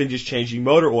more to it than just changing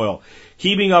motor oil.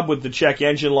 Keeping up with the check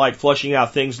engine light, flushing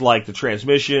out things like the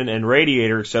transmission and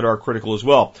radiator, etc., are critical as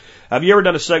well. Have you ever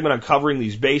done a segment on covering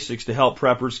these basics to help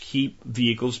preppers keep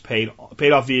vehicles paid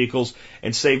off vehicles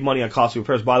and save money on costly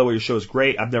repairs? By the way, your show is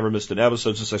great. I've never missed an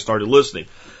episode since I started listening.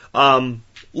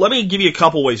 Let me give you a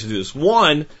couple ways to do this.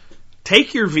 One,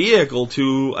 take your vehicle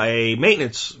to a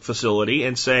maintenance facility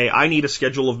and say, I need a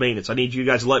schedule of maintenance. I need you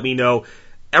guys to let me know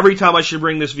every time I should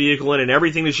bring this vehicle in and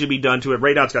everything that should be done to it.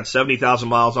 Right now it's got 70,000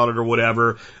 miles on it or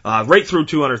whatever, right through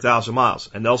 200,000 miles.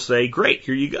 And they'll say, great,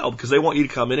 here you go, because they want you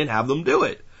to come in and have them do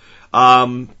it.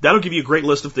 That'll give you a great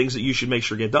list of things that you should make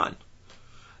sure get done.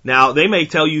 Now, they may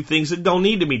tell you things that don't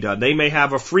need to be done. They may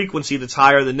have a frequency that's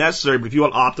higher than necessary, but if you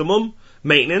want optimum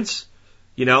maintenance,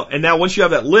 and now once you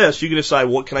have that list, you can decide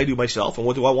what can I do myself and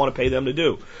what do I want to pay them to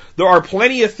do. There are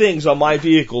plenty of things on my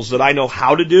vehicles that I know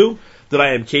how to do, that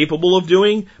I am capable of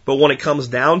doing, but when it comes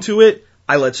down to it,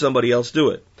 I let somebody else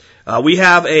do it. We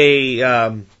have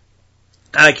I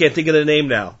can't think of the name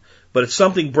now, but it's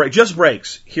something just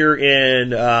brakes here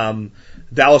in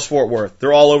Dallas, Fort Worth.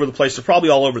 They're all over the place. They're probably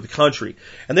all over the country.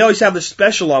 And they always have this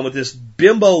special on with this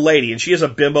bimbo lady, and she is a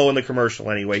bimbo in the commercial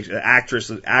anyway, an actress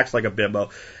that acts like a bimbo.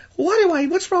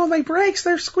 What's wrong with my brakes?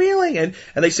 They're squealing. And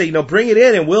they say, bring it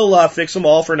in and we'll fix them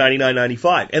all for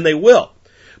 $99.95. And they will.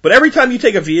 But every time you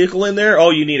take a vehicle in there,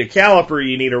 you need a caliper,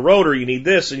 you need a rotor, you need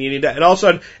this, and you need that. And all of a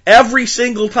sudden, every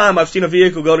single time I've seen a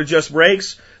vehicle go to just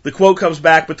brakes, the quote comes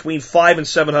back between $500 and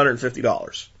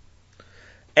 $750.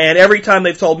 And every time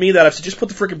they've told me that, I've said, just put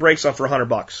the freaking brakes on for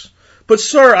 $100. But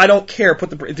sir, I don't care.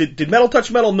 Did metal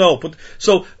touch metal? No.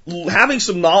 So having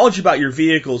some knowledge about your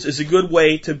vehicles is a good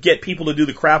way to get people to do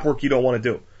the crap work you don't want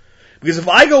to do. Because if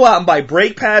I go out and buy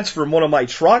brake pads from one of my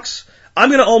trucks, I'm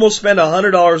going to almost spend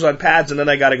 $100 on pads and then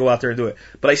I got to go out there and do it.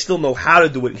 But I still know how to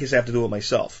do it in case I have to do it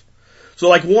myself. So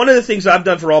like one of the things I've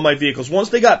done for all my vehicles, once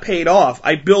they got paid off,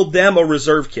 I build them a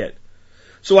reserve kit.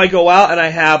 So I go out and I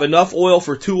have enough oil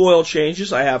for 2 oil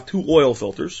changes. I have 2 oil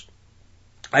filters.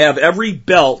 I have every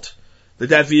belt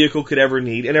that vehicle could ever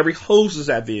need and every hose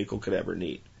that vehicle could ever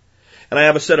need. And I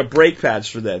have a set of brake pads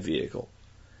for that vehicle.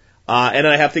 And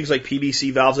I have things like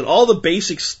PVC valves and all the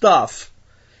basic stuff.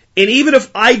 And even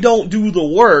if I don't do the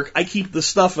work, I keep the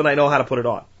stuff and I know how to put it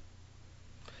on.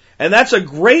 And that's a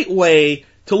great way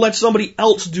to let somebody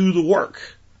else do the work,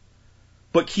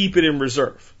 but keep it in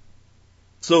reserve.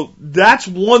 So that's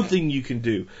one thing you can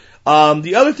do.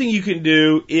 The other thing you can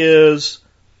do is,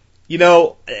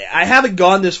 I haven't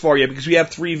gone this far yet because we have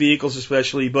 3 vehicles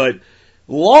especially, but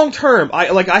long term,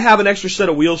 I have an extra set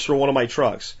of wheels for one of my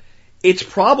trucks. It's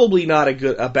probably not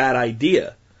a bad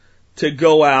idea to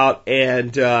go out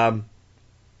and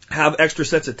have extra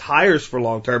sets of tires for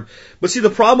long term. But see, the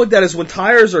problem with that is when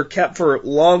tires are kept for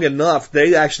long enough,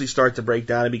 they actually start to break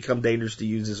down and become dangerous to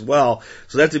use as well.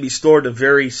 So they have to be stored in a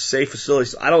very safe facility.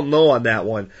 So I don't know on that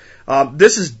one.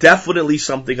 This is definitely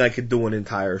something I could do an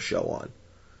entire show on.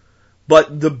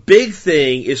 But the big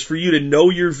thing is for you to know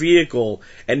your vehicle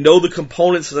and know the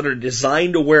components that are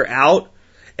designed to wear out.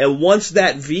 And once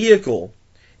that vehicle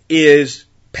is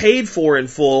paid for in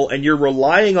full and you're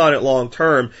relying on it long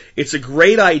term, it's a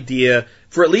great idea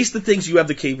for at least the things you have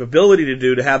the capability to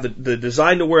do to have the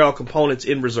design to wear out components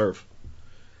in reserve.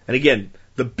 And again,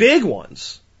 the big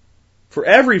ones for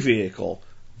every vehicle,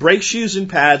 brake shoes and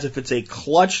pads if it's a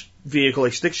clutch vehicle,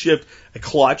 a stick shift, a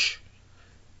clutch,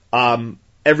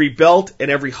 every belt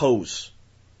and every hose.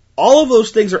 All of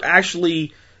those things are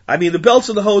actually, the belts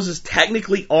and the hoses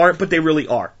technically aren't, but they really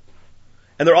are.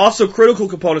 And they're also critical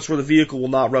components where the vehicle will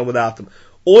not run without them.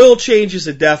 Oil change is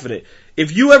a definite.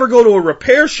 If you ever go to a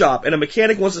repair shop and a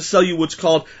mechanic wants to sell you what's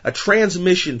called a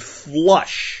transmission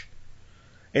flush,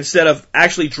 instead of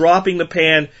actually dropping the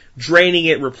pan, draining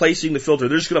it, replacing the filter,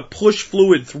 they're just going to push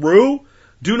fluid through,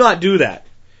 do not do that.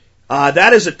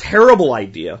 That is a terrible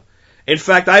idea. In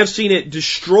fact, I have seen it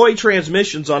destroy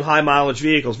transmissions on high mileage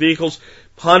vehicles. Vehicles,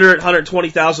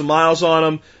 120,000 miles on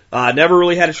them, never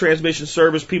really had a transmission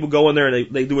service. People go in there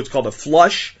and they do what's called a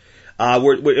flush. And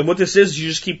what this is you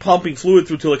just keep pumping fluid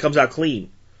through till it comes out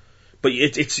clean. But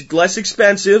it's less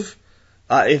expensive,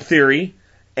 in theory,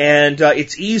 and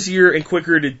it's easier and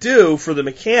quicker to do for the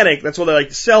mechanic. That's why they like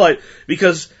to sell it,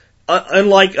 because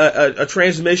unlike a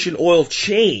transmission oil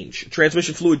change,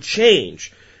 transmission fluid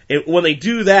change, and when they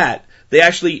do that, they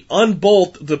actually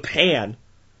unbolt the pan,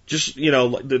 just,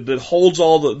 that holds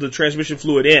all the transmission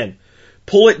fluid in,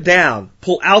 pull it down,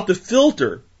 pull out the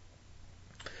filter,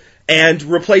 and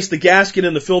replace the gasket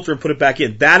in the filter and put it back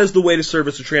in. That is the way to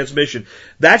service a transmission.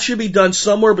 That should be done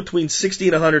somewhere between 60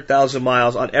 and 100,000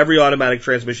 miles on every automatic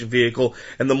transmission vehicle,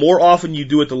 and the more often you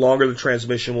do it, the longer the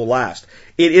transmission will last.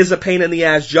 It is a pain in the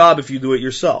ass job if you do it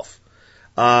yourself.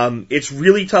 It's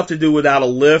really tough to do without a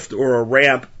lift or a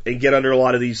ramp and get under a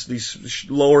lot of these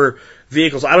lower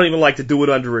vehicles. I don't even like to do it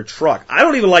under a truck. I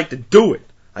don't even like to do it.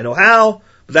 I know how,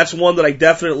 but that's one that I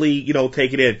definitely,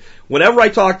 take it in. Whenever I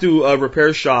talk to a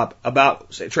repair shop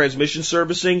about, say, transmission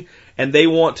servicing, and they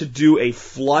want to do a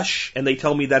flush, and they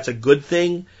tell me that's a good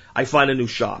thing, I find a new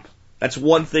shop. That's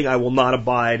one thing I will not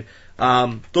abide.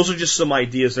 Those are just some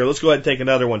ideas there. Let's go ahead and take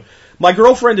another one. My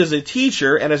girlfriend is a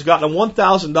teacher and has gotten a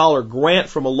 $1,000 grant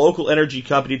from a local energy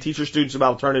company to teach her students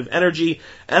about alternative energy,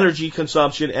 energy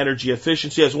consumption, energy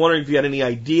efficiency. I was wondering if you had any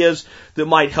ideas that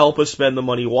might help us spend the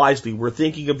money wisely. We're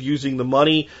thinking of using the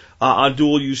money on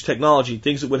dual-use technology,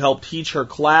 things that would help teach her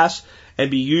class and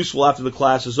be useful after the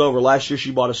class is over. Last year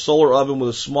she bought a solar oven with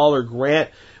a smaller grant,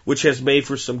 which has made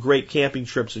for some great camping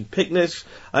trips and picnics.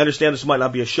 I understand this might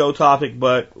not be a show topic,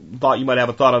 but thought you might have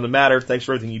a thought on the matter. Thanks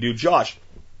for everything you do, Josh.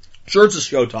 Sure, it's a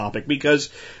show topic,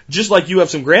 because just like you have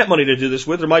some grant money to do this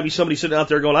with, there might be somebody sitting out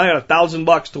there going, I got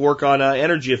 $1,000 to work on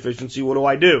energy efficiency. What do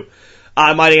I do?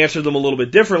 I might answer them a little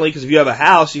bit differently, because if you have a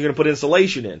house, you're going to put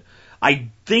insulation in. I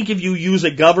think if you use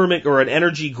a government or an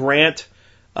energy grant,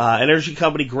 energy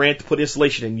company grant to put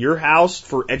insulation in your house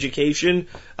for education,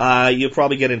 you'll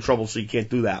probably get in trouble, so you can't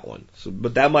do that one. So,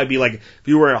 but that might be like, if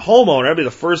you were a homeowner, that'd be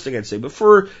the first thing I'd say. But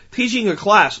for teaching a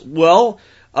class, well,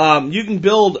 you can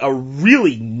build a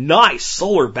really nice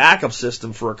solar backup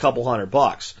system for a couple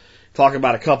 $100. Talking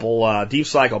about a couple deep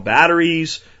cycle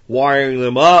batteries, wiring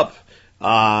them up,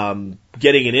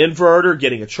 getting an inverter,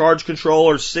 getting a charge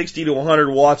controller, 60 to 100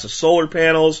 watts of solar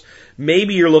panels.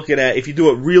 Maybe you're looking at, if you do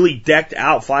it really decked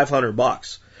out,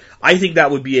 $500. I think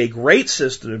that would be a great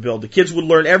system to build. The kids would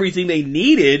learn everything they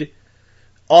needed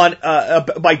on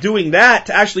by doing that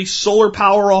to actually solar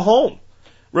power a home.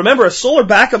 Remember, a solar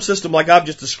backup system like I've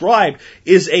just described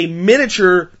is a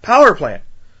miniature power plant.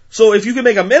 So if you can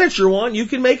make a miniature one, you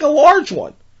can make a large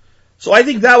one. So I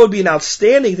think that would be an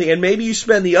outstanding thing, and maybe you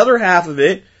spend the other half of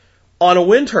it on a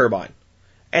wind turbine.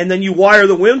 And then you wire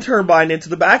the wind turbine into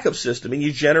the backup system and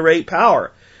you generate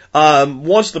power.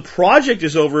 Once the project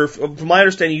is over, from my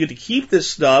understanding, you get to keep this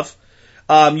stuff.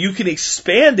 You can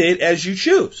expand it as you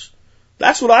choose.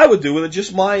 That's what I would do with it.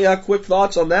 Just my quick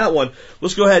thoughts on that one.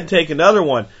 Let's go ahead and take another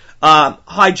one.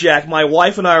 Hi, Jack. My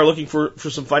wife and I are looking for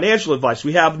some financial advice.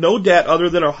 We have no debt other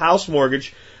than our house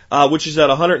mortgage, which is at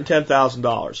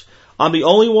 $110,000. I'm the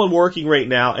only one working right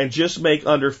now and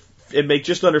make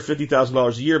just under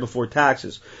 $50,000 a year before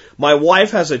taxes. My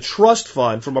wife has a trust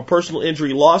fund from a personal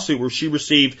injury lawsuit where she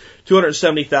received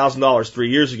 $270,000 3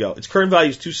 years ago. Its current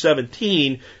value is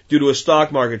 $217 due to a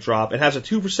stock market drop and has a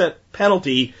 2%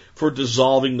 penalty for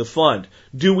dissolving the fund.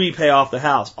 Do we pay off the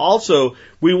house? Also,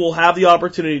 we will have the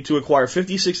opportunity to acquire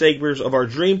 56 acres of our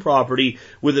dream property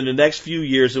within the next few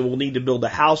years, and we'll need to build a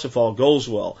house if all goes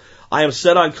well. I am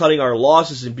set on cutting our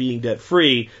losses and being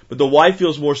debt-free, but the wife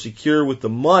feels more secure with the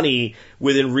money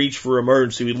within reach for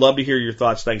emergency. We'd love to hear your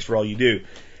thoughts. Thanks for all you do.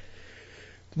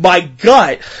 My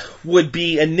gut would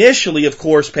be initially, of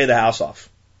course, pay the house off.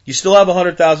 You still have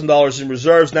 $100,000 in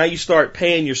reserves. Now you start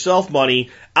paying yourself money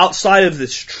outside of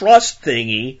this trust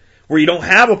thingy where you don't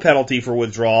have a penalty for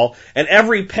withdrawal, and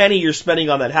every penny you're spending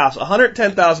on that house,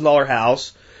 $110,000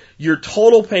 house, Your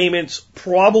total payments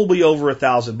probably over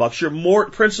 $1,000. Your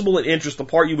more principal and interest, the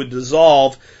part you would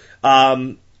dissolve,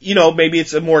 maybe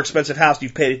it's a more expensive house.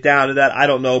 You've paid it down to that. I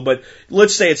don't know, but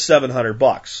let's say it's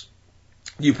 $700.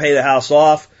 You pay the house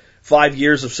off, 5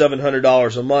 years of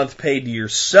 $700 a month paid to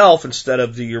yourself instead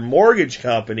of to your mortgage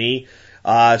company.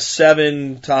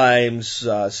 7 times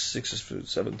 6 is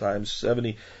 7 times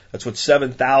 70. That's what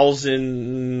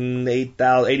 7,000,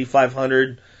 8,000,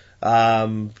 8,500.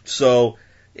 So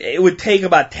it would take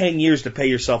about 10 years to pay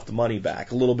yourself the money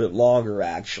back. A little bit longer,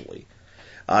 actually.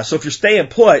 So if you're staying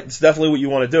put, it's definitely what you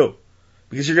want to do,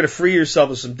 because you're going to free yourself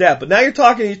of some debt. But now you're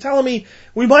telling me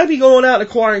we might be going out and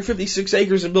acquiring 56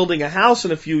 acres and building a house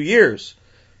in a few years.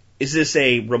 Is this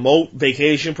a remote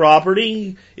vacation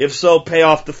property? If so, pay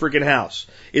off the freaking house.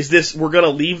 Is this, we're going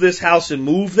to leave this house and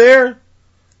move there?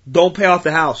 Don't pay off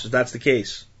the house if that's the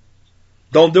case.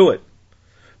 Don't do it.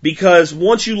 Because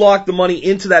once you lock the money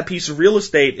into that piece of real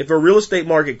estate, if a real estate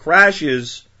market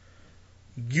crashes,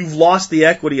 you've lost the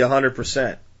equity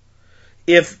 100%.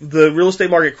 If the real estate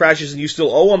market crashes and you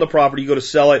still owe on the property, you go to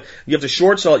sell it, you have to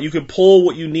short sell it, you can pull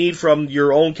what you need from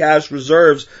your own cash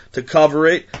reserves to cover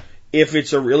it. If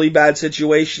it's a really bad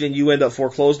situation and you end up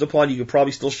foreclosed upon, you can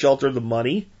probably still shelter the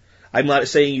money. I'm not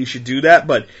saying you should do that,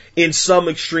 but in some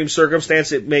extreme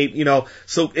circumstance, it may,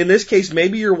 so in this case,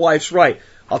 maybe your wife's right.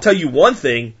 I'll tell you one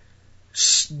thing,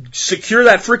 secure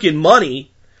that freaking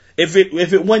money. If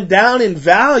it went down in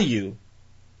value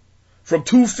from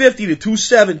 250 to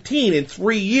 217 in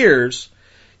 3 years,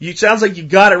 it sounds like you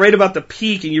got it right about the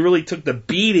peak and you really took the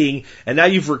beating and now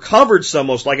you've recovered some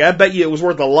most. Like I bet you it was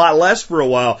worth a lot less for a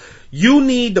while. You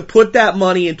need to put that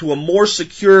money into a more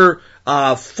secure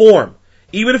form.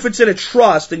 Even if it's in a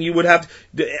trust, and you would have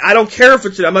to, I don't care if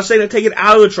it's in, I'm not saying to take it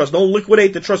out of the trust. Don't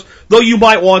liquidate the trust, though you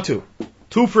might want to.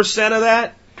 2% of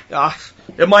that,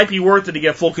 it might be worth it to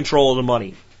get full control of the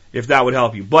money, if that would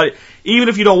help you. But even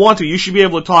if you don't want to, you should be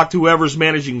able to talk to whoever's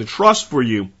managing the trust for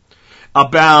you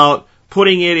about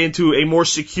putting it into a more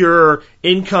secure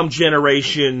income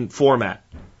generation format.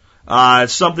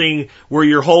 Something where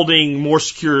you're holding more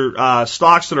secure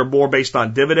stocks that are more based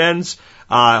on dividends,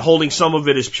 holding some of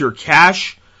it as pure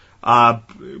cash.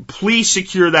 Please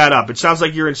secure that up. It sounds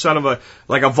like you're in some of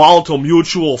a volatile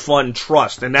mutual fund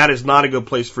trust, and that is not a good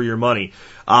place for your money.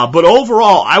 But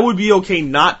overall, I would be okay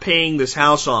not paying this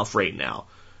house off right now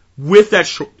with that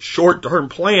short-term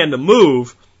plan to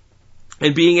move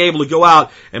and being able to go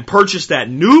out and purchase that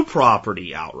new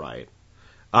property outright,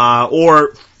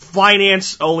 or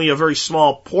finance only a very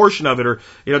small portion of it, or,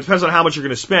 it depends on how much you're going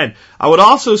to spend. I would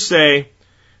also say,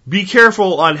 be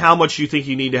careful on how much you think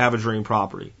you need to have a dream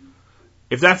property.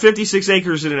 If that 56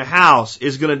 acres in a house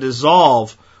is going to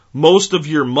dissolve most of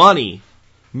your money,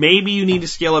 maybe you need to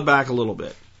scale it back a little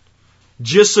bit.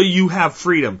 Just so you have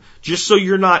freedom. Just so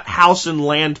you're not house and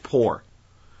land poor.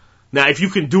 Now, if you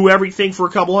can do everything for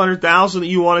a couple $100,000 that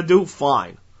you want to do,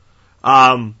 fine.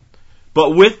 But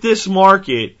with this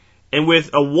market, and with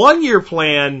a 1-year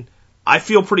plan, I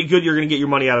feel pretty good you're going to get your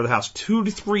money out of the house. 2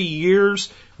 to 3 years,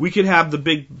 we could have the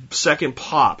big second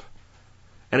pop.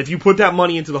 And if you put that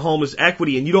money into the home as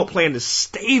equity and you don't plan to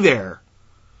stay there,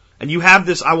 and you have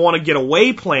this I want to get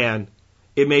away plan,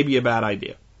 it may be a bad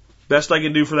idea. Best I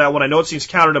can do for that one. I know it seems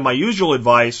counter to my usual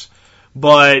advice,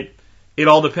 but it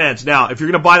all depends. Now, if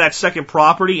you're going to buy that second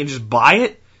property and just buy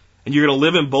it, and you're going to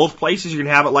live in both places, you're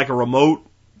going to have it like a remote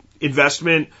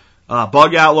investment,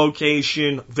 bug out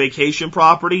location, vacation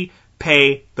property,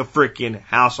 pay the frickin'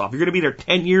 house off. You're going to be there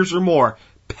 10 years or more,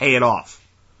 pay it off.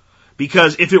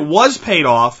 Because if it was paid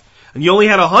off, and you only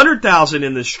had $100,000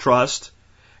 in this trust,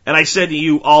 and I said to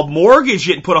you, I'll mortgage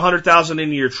it and put $100,000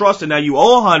 into your trust, and now you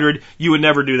owe $100,000, you would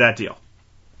never do that deal.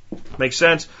 Make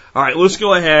sense? All right, let's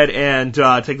go ahead and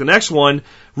take the next one.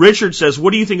 Richard says,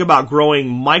 what do you think about growing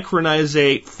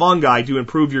micronizate fungi to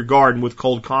improve your garden with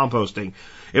cold composting?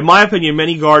 In my opinion,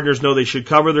 many gardeners know they should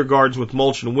cover their gardens with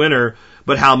mulch in winter,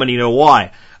 but how many know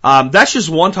why? That's just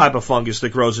one type of fungus that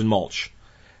grows in mulch.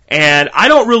 And I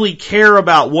don't really care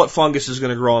about what fungus is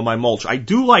going to grow in my mulch. I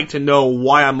do like to know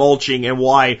why I'm mulching and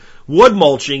why wood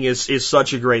mulching is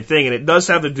such a great thing. And it does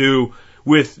have to do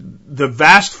with the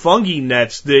vast fungi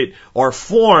nets that are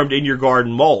formed in your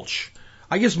garden mulch.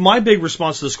 I guess my big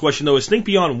response to this question, though, is think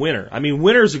beyond winter. I mean,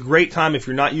 winter is a great time if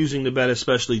you're not using the bed,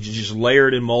 especially to just layer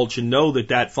it in mulch and know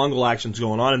that fungal action's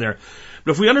going on in there.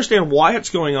 But if we understand why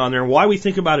it's going on there and why we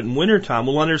think about it in wintertime,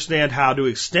 we'll understand how to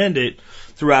extend it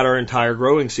throughout our entire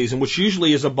growing season, which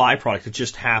usually is a byproduct. It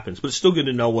just happens. But it's still good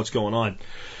to know what's going on.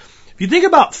 If you think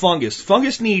about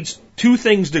fungus needs 2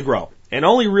 things to grow, and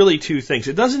only really 2 things.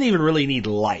 It doesn't even really need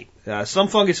light. Some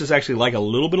funguses actually like a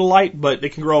little bit of light, but they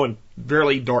can grow in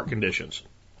fairly dark conditions.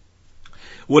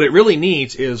 What it really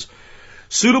needs is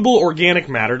suitable organic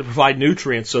matter to provide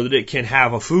nutrients so that it can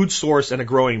have a food source and a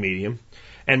growing medium,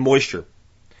 and moisture.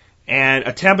 And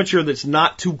a temperature that's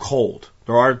not too cold.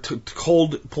 There are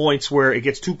cold points where it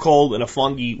gets too cold and a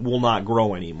fungi will not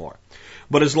grow anymore.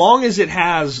 But as long as it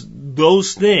has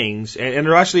those things, and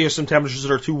there actually are some temperatures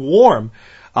that are too warm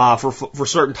for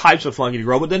certain types of fungi to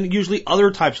grow, but then usually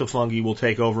other types of fungi will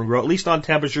take over and grow, at least on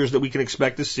temperatures that we can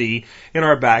expect to see in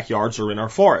our backyards or in our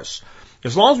forests.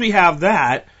 As long as we have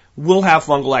that, we'll have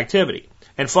fungal activity.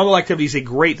 And fungal activity is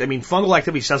fungal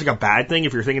activity sounds like a bad thing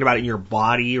if you're thinking about it in your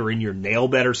body or in your nail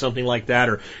bed or something like that,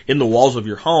 or in the walls of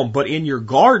your home. But in your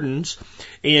gardens,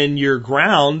 in your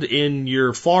ground, in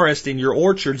your forest, in your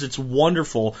orchards, it's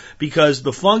wonderful because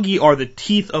the fungi are the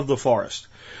teeth of the forest.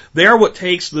 They are what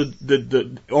takes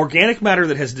the organic matter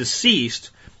that has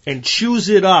deceased and chews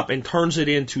it up and turns it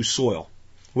into soil.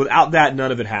 Without that,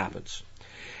 none of it happens.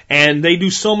 And they do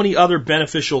so many other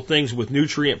beneficial things with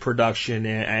nutrient production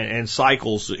and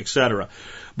cycles, etc.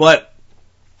 But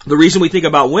the reason we think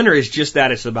about winter is just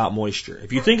that it's about moisture.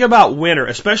 If you think about winter,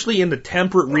 especially in the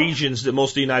temperate regions that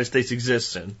most of the United States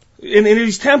exists in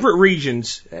these temperate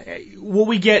regions, what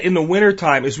we get in the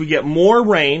wintertime is we get more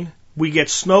rain, we get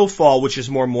snowfall, which is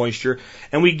more moisture,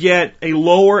 and we get a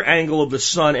lower angle of the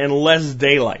sun and less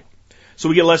daylight. So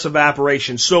we get less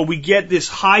evaporation. So we get this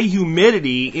high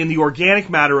humidity in the organic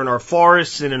matter in our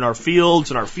forests and in our fields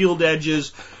and our field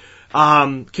edges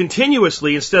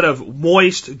continuously instead of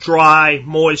moist, dry.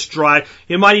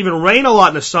 It might even rain a lot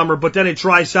in the summer, but then it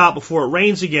dries out before it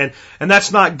rains again. And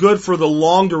that's not good for the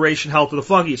long duration health of the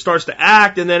fungi. It starts to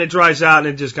act and then it dries out and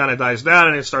it just kind of dies down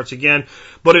and it starts again.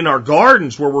 But in our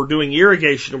gardens where we're doing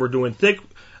irrigation and we're doing thick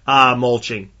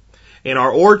mulching, in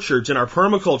our orchards, in our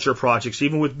permaculture projects,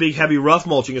 even with big, heavy, rough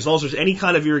mulching, as long as there's any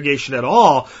kind of irrigation at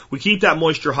all, we keep that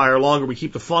moisture higher longer, we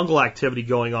keep the fungal activity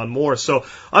going on more. So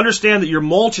understand that your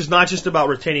mulch is not just about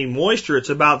retaining moisture,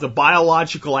 it's about the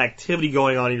biological activity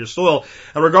going on in your soil.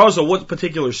 And regardless of what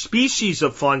particular species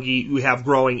of fungi we have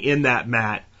growing in that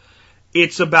mat,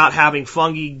 it's about having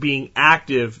fungi being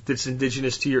active that's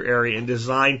indigenous to your area and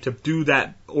designed to do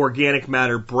that organic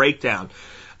matter breakdown.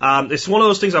 It's one of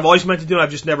those things I've always meant to do and I've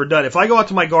just never done. If I go out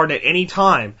to my garden at any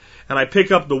time and I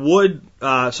pick up the wood,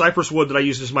 cypress wood that I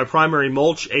use as my primary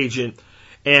mulch agent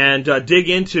and dig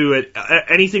into it,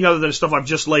 anything other than stuff I've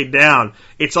just laid down,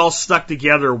 it's all stuck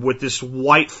together with this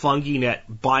white fungi net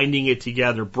binding it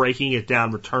together, breaking it down,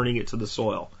 returning it to the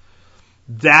soil.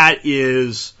 That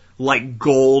is like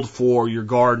gold for your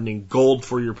gardening, gold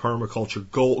for your permaculture,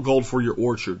 gold for your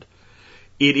orchard.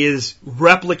 It is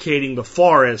replicating the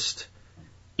forest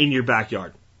in your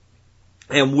backyard.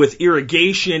 And with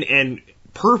irrigation and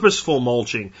purposeful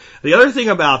mulching, the other thing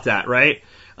about that, right?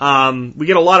 We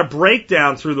get a lot of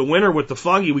breakdown through the winter with the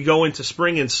fungi. We go into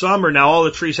spring and summer. Now all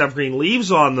the trees have green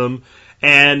leaves on them,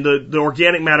 and the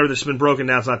organic matter that's been broken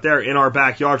down is not there. In our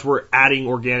backyards, we're adding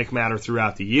organic matter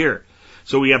throughout the year.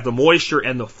 So we have the moisture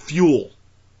and the fuel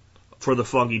for the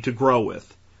fungi to grow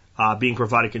with being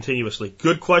provided continuously.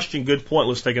 Good question, good point.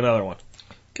 Let's take another one.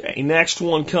 Okay, next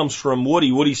one comes from Woody.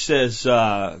 Woody says,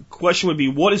 question would be,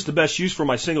 what is the best use for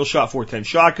my single-shot 410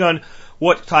 shotgun?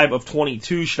 What type of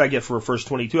 22 should I get for a first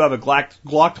 22? I have a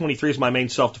Glock 23 as my main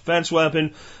self-defense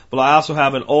weapon, but I also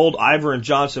have an old Iver &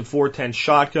 Johnson 410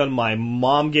 shotgun my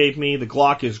mom gave me. The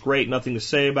Glock is great, nothing to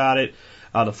say about it.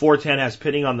 The 410 has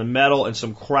pitting on the metal and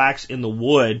some cracks in the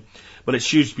wood, but it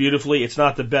shoots beautifully. It's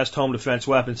not the best home defense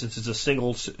weapon since it's a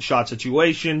single-shot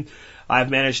situation. I've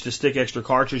managed to stick extra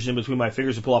cartridges in between my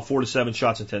fingers and pull off 4 to 7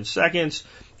 shots in 10 seconds.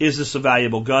 Is this a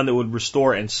valuable gun that would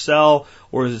restore and sell,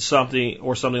 or is it something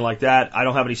like that? I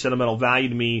don't have any sentimental value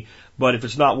to me, but if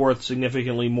it's not worth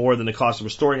significantly more than the cost of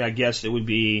restoring, I guess it would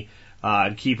be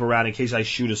keep around in case I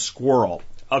shoot a squirrel.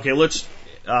 Okay, let's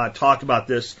talk about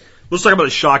this. Let's talk about the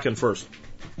shotgun first.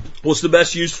 What's the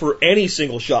best use for any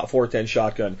single shot 410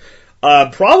 shotgun?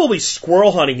 Probably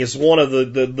squirrel hunting is one of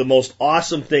the most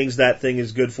awesome things that thing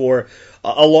is good for.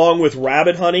 Along with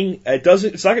rabbit hunting,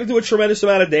 it's not going to do a tremendous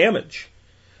amount of damage.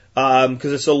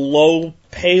 Because it's a low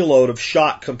payload of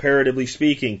shot comparatively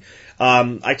speaking.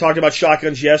 I talked about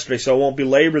shotguns yesterday, so I won't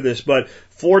belabor this, but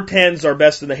 410s are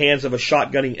best in the hands of a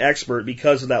shotgunning expert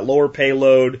because of that lower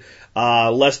payload,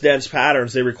 less dense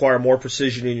patterns. They require more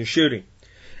precision in your shooting.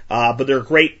 But they're a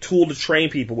great tool to train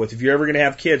people with. If you're ever going to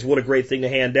have kids, what a great thing to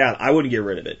hand down. I wouldn't get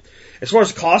rid of it. As far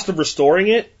as the cost of restoring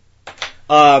it,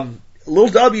 a little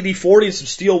WD-40 and some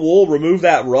steel wool, remove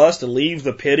that rust and leave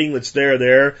the pitting that's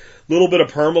there. A little bit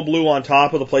of perma-blue on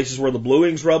top of the places where the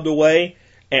bluing's rubbed away,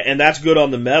 and that's good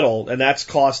on the metal, and that's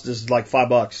cost is like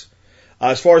 $5.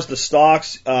 As far as the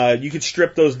stocks, you could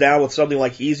strip those down with something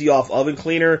like Easy Off Oven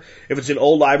Cleaner. If it's an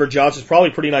old Iver Johnson, it's probably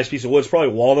a pretty nice piece of wood. It's probably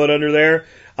walnut under there.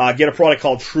 Get a product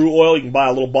called True Oil. You can buy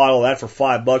a little bottle of that for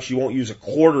 $5. You won't use a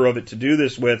quarter of it to do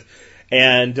this with.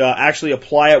 And actually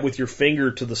apply it with your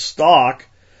finger to the stock.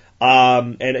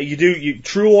 And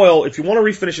True Oil, if you want to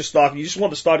refinish a stock, you just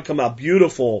want the stock to come out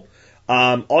beautiful.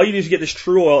 All you do is get this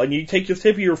True Oil and you take the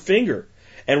tip of your finger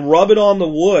and rub it on the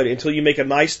wood until you make a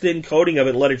nice thin coating of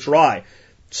it and let it dry.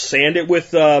 Sand it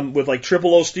with like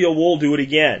 000 steel wool, do it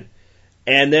again.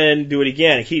 And then do it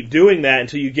again. And keep doing that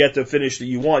until you get the finish that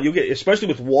you want. You'll get, especially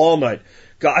with walnut,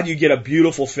 God, you get a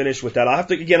beautiful finish with that. I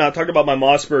talked about my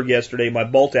Mossberg yesterday, my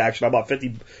bolt action. I bought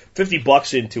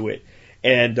 $50 into it.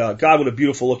 And, God, what a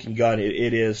beautiful looking gun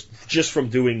it is just from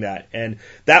doing that. And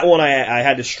that one I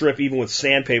had to strip even with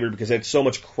sandpaper because it had so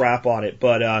much crap on it.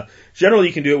 But, generally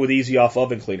you can do it with Easy Off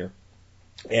Oven Cleaner.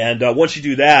 And, once you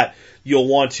do that, you'll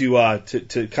want to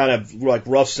kind of like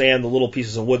rough sand the little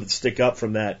pieces of wood that stick up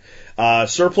from that.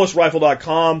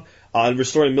 Surplusrifle.com,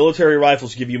 Restoring Military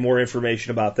Rifles give you more information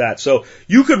about that. So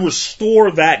you could restore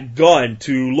that gun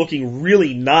to looking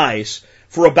really nice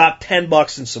for about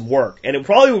 $10 and some work. And it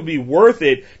probably would be worth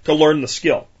it to learn the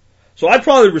skill. So I'd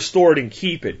probably restore it and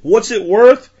keep it. What's it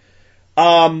worth?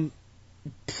 Probably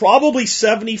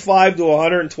 $75 to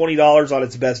 $120 on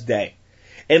its best day.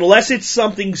 Unless it's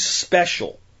something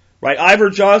special. Right? Iver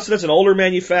Johnson, it's an older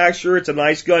manufacturer, it's a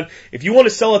nice gun. If you want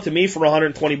to sell it to me for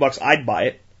 $120, I'd buy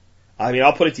it. I mean,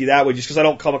 I'll put it to you that way just because I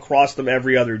don't come across them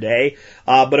every other day.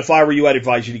 But if I were you, I'd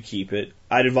advise you to keep it.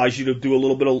 I'd advise you to do a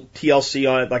little bit of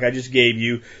TLC on it like I just gave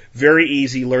you. Very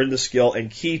easy, learn the skill and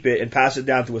keep it and pass it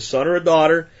down to a son or a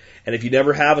daughter. And if you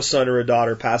never have a son or a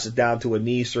daughter, pass it down to a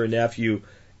niece or a nephew.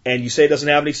 And you say it doesn't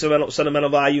have any sentimental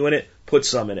value in it, put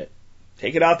some in it.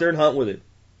 Take it out there and hunt with it.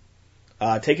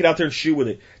 Take it out there and shoot with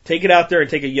it. Take it out there and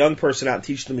take a young person out and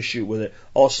teach them to shoot with it.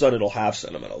 All of a sudden it'll have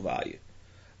sentimental value.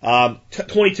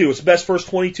 22. It's the best first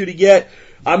 22 to get.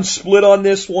 I'm split on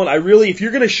this one. If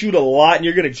you're going to shoot a lot and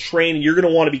you're going to train and you're going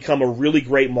to want to become a really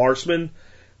great marksman,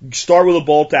 start with a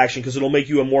bolt action because it'll make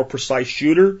you a more precise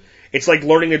shooter. It's like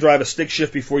learning to drive a stick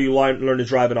shift before you learn to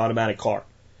drive an automatic car.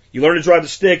 You learn to drive the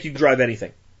stick, you can drive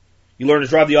anything. You learn to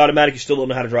drive the automatic, you still don't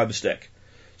know how to drive the stick.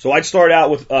 So I'd start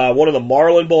out with one of the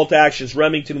Marlin bolt actions,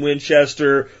 Remington,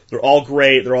 Winchester. They're all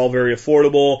great. They're all very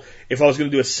affordable. If I was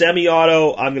going to do a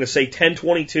semi-auto, I'm going to say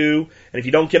 1022. And if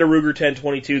you don't get a Ruger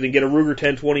 1022, then get a Ruger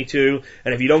 1022.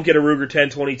 And if you don't get a Ruger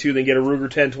 1022, then get a Ruger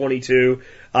 1022.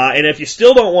 And if you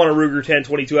still don't want a Ruger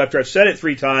 1022 after I've said it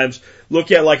 3 times,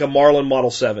 look at like a Marlin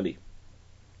Model 70.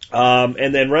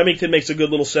 And then Remington makes a good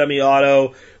little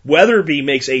semi-auto. Weatherby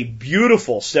makes a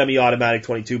beautiful semi-automatic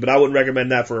 22, but I wouldn't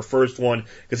recommend that for a first one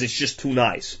because it's just too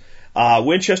nice.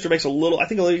 Winchester makes I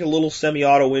think a little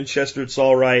semi-auto Winchester, it's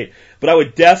alright. But I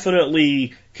would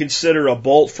definitely consider a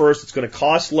bolt first. It's going to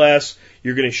cost less.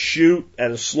 You're going to shoot at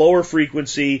a slower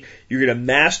frequency. You're going to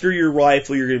master your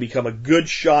rifle. You're going to become a good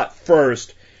shot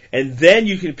first. And then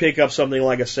you can pick up something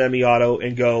like a semi-auto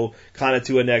and go kind of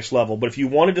to a next level. But if you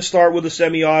wanted to start with a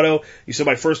semi-auto, you said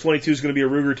my first 22 is going to be a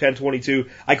Ruger 1022,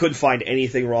 I couldn't find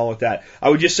anything wrong with that. I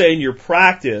would just say in your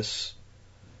practice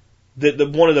that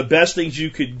one of the best things you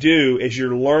could do as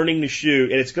you're learning to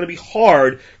shoot, and it's going to be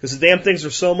hard because the damn things are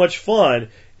so much fun,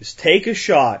 is take a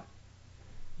shot,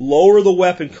 lower the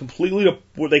weapon completely to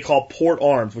what they call port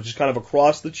arms, which is kind of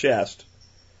across the chest,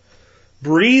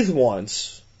 breathe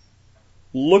once,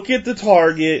 look at the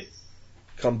target,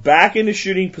 come back into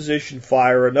shooting position,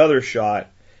 fire another shot.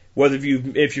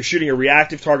 If you're shooting a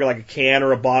reactive target like a can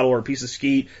or a bottle or a piece of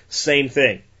skeet, same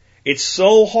thing. It's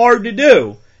so hard to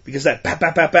do because that bap,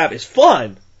 bap, bap, bap is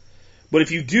fun. But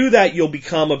if you do that, you'll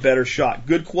become a better shot.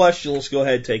 Good question. Let's go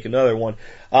ahead and take another one.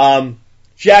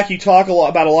 Jack, you talk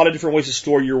about a lot of different ways to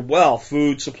store your wealth,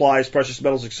 food, supplies, precious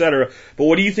metals, etc. But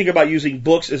what do you think about using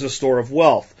books as a store of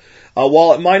wealth?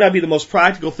 While it might not be the most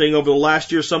practical thing, over the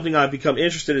last year, something I've become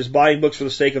interested in is buying books for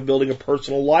the sake of building a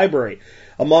personal library.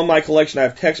 Among my collection, I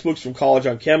have textbooks from college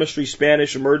on chemistry,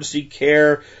 Spanish, emergency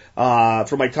care,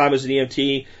 for my time as an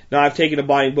EMT. Now I've taken to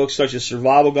buying books such as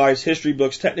survival guides, history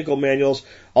books, technical manuals.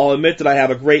 I'll admit that I have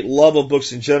a great love of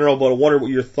books in general, but I wonder what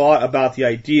your thought about the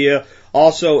idea.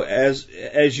 Also, as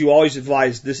you always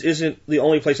advise, this isn't the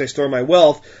only place I store my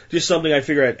wealth, just something I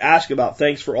figured I'd ask about.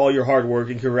 Thanks for all your hard work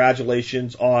and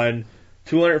congratulations on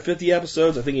 250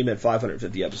 episodes. I think he meant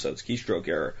 550 episodes. Keystroke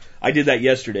error. I did that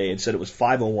yesterday and said it was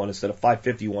 501 instead of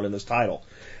 551 in this title,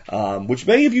 which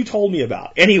many of you told me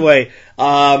about. Anyway,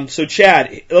 so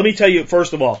Chad, let me tell you,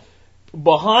 first of all,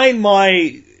 behind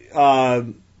my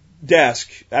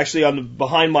desk, actually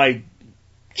behind my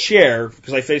chair,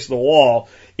 because I face the wall,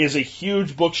 is a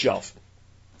huge bookshelf.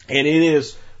 And it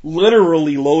is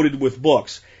literally loaded with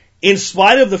books. In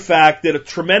spite of the fact that a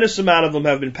tremendous amount of them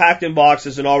have been packed in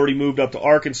boxes and already moved up to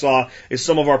Arkansas as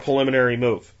some of our preliminary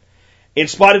move. In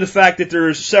spite of the fact that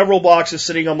there's several boxes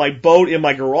sitting on my boat in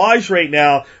my garage right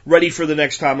now, ready for the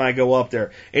next time I go up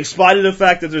there. In spite of the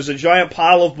fact that there's a giant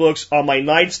pile of books on my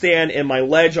nightstand and my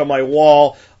ledge on my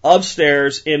wall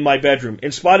upstairs in my bedroom.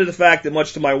 In spite of the fact that,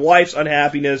 much to my wife's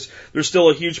unhappiness, there's still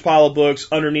a huge pile of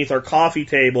books underneath our coffee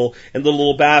table and the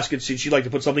little baskets that she'd like to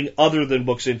put something other than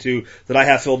books into that I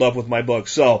have filled up with my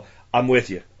books. So, I'm with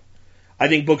you. I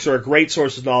think books are a great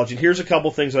source of knowledge, and here's a couple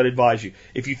things I'd advise you.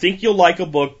 If you think you'll like a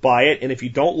book, buy it, and if you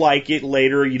don't like it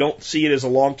later, you don't see it as a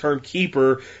long-term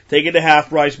keeper, take it to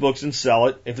half-price books and sell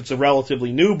it. If it's a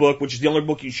relatively new book, which is the only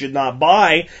book you should not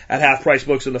buy at half-price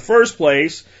books in the first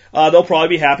place, they'll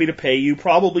probably be happy to pay you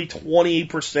probably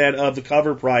 20% of the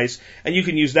cover price, and you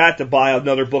can use that to buy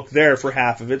another book there for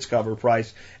half of its cover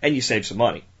price, and you save some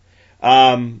money.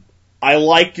 I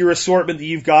like your assortment that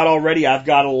you've got already. I've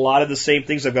got a lot of the same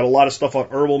things. I've got a lot of stuff on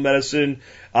herbal medicine.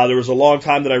 There was a long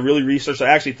time that I really researched.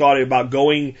 I actually thought about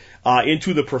going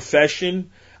into the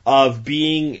profession of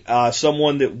being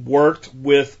someone that worked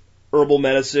with herbal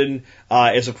medicine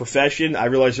as a profession. I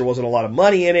realized there wasn't a lot of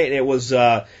money in it, and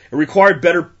it required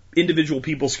better individual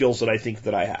people skills that I think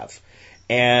that I have.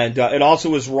 And it also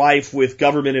was rife with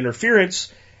government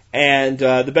interference. And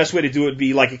the best way to do it would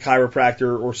be like a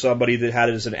chiropractor or somebody that had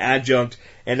it as an adjunct,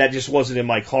 and that just wasn't in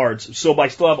my cards. So I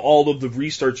still have all of the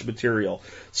research material.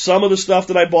 Some of the stuff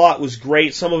that I bought was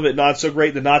great, some of it not so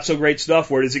great. The not so great stuff,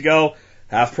 where does it go?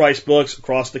 Half-price books,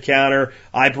 across the counter.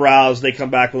 I browse, they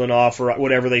come back with an offer.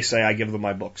 Whatever they say, I give them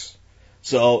my books.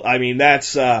 So, I mean,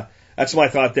 that's my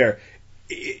thought there.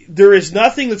 There is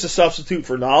nothing that's a substitute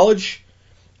for knowledge,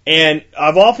 and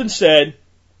I've often said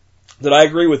that I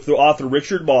agree with the author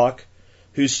Richard Bach,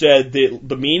 who said that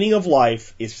the meaning of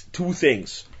life is two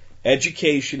things: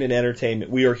 education and entertainment.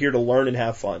 We are here to learn and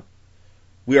have fun.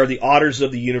 We are the otters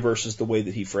of the universe, is the way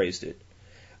that he phrased it.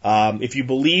 If you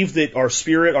believe that our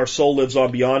spirit, our soul lives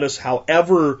on beyond us,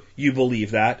 however you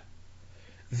believe that,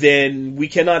 then we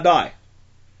cannot die.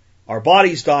 Our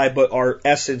bodies die, but our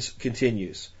essence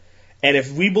continues. And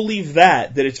if we believe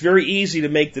that, then it's very easy to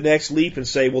make the next leap and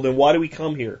say, well, then why do we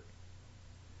come here?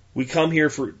 We come here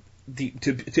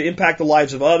to impact the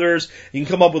lives of others. You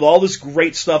can come up with all this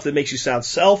great stuff that makes you sound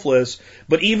selfless,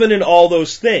 but even in all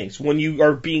those things, when you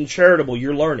are being charitable,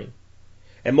 you're learning.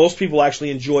 And most people actually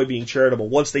enjoy being charitable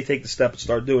once they take the step and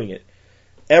start doing it.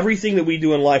 Everything that we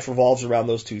do in life revolves around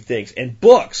those two things. And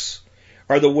books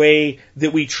are the way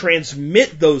that we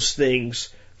transmit those things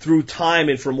through time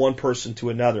and from one person to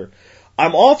another.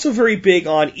 I'm also very big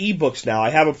on ebooks now. I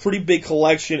have a pretty big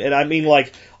collection, and I mean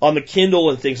like on the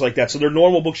Kindle and things like that. So they're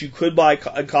normal books you could buy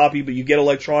a copy, but you get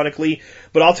electronically.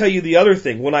 But I'll tell you the other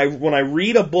thing. When I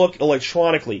read a book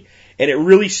electronically, and it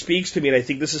really speaks to me, and I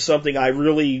think this is something I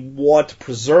really want to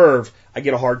preserve, I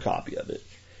get a hard copy of it.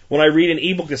 When I read an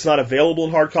ebook that's not available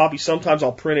in hard copy, sometimes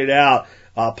I'll print it out,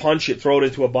 punch it, throw it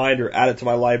into a binder, add it to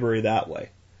my library that way.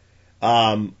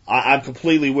 I'm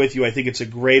completely with you. I think it's a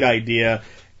great idea.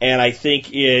 And I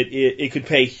think it could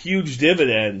pay huge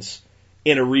dividends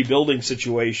in a rebuilding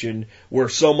situation where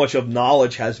so much of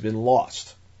knowledge has been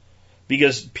lost.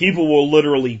 Because people will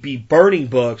literally be burning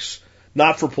books,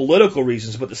 not for political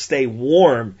reasons, but to stay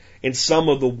warm in some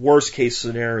of the worst case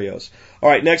scenarios. All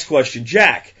right, next question.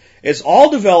 Jack, as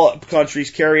all developed countries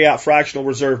carry out fractional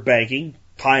reserve banking,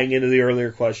 tying into the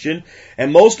earlier question,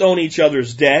 and most own each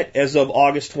other's debt. As of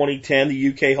August 2010, the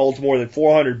UK holds more than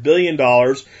 $400 billion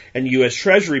in U.S.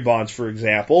 Treasury bonds, for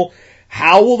example.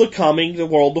 How will the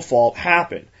world default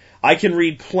happen? I can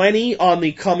read plenty on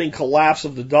the coming collapse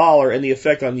of the dollar and the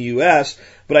effect on the U.S.,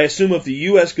 but I assume if the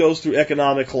U.S. goes through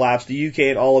economic collapse, the UK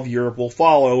and all of Europe will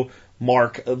follow.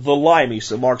 Mark the Limey.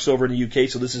 So Mark's over in the UK,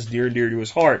 so this is near and dear to his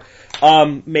heart.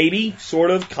 Maybe, sort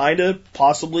of, kind of,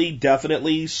 possibly,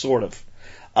 definitely, sort of.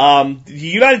 The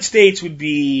United States would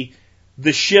be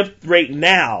the ship right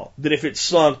now that if it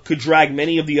sunk could drag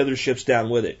many of the other ships down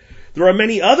with it. There are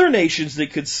many other nations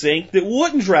that could sink that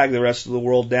wouldn't drag the rest of the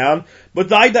world down, but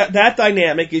that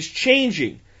dynamic is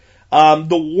changing.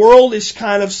 The world is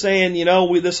kind of saying,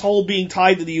 this whole being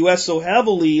tied to the U.S. so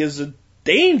heavily is a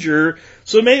danger,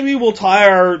 so maybe we'll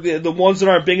tie the ones that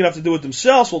aren't big enough to do it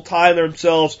themselves will tie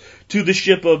themselves to the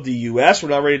ship of the U.S. We're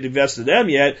not ready to invest in them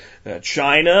yet.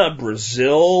 China,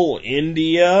 Brazil,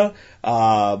 India,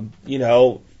 all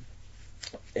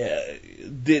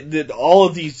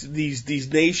of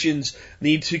these nations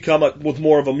need to come up with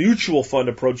more of a mutual fund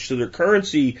approach to their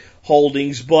currency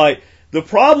holdings, but the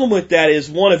problem with that is,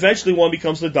 eventually one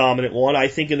becomes the dominant one. I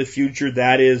think in the future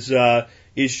that is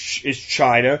is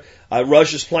China.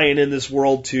 Russia's playing in this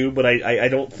world too, but I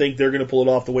don't think they're going to pull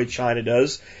it off the way China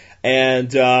does.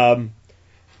 And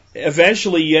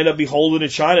eventually you end up beholden to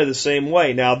China the same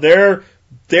way. Now they're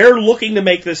looking to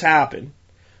make this happen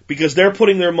because they're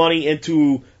putting their money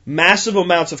into massive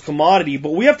amounts of commodity.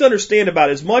 But we have to understand about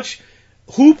as much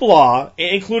hoopla,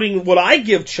 including what I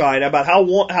give China about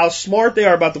how smart they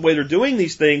are about the way they're doing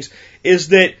these things, is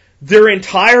that their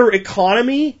entire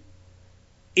economy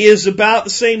is about the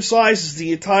same size as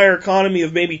the entire economy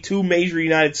of maybe two major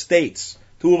United States,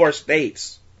 two of our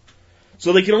states.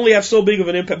 So they can only have so big of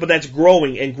an impact, but that's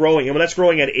growing and growing. And when that's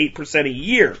growing at 8% a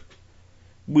year,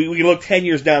 we can look 10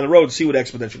 years down the road and see what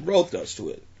exponential growth does to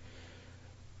it.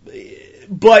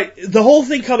 But the whole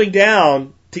thing coming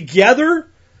down together,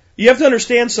 you have to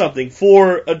understand something.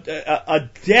 For a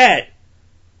debt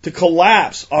to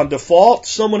collapse on default,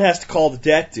 someone has to call the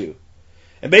debt due.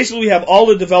 And basically we have all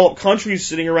the developed countries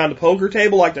sitting around the poker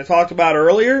table like I talked about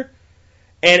earlier,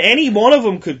 and any one of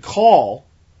them could call,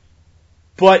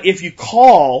 but if you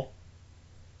call,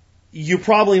 you're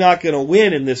probably not going to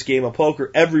win in this game of poker.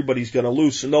 Everybody's going to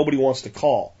lose, so nobody wants to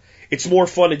call. It's more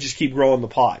fun to just keep growing the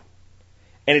pot.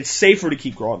 And it's safer to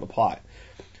keep growing the pot.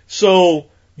 So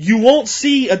you won't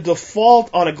see a default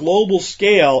on a global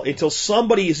scale until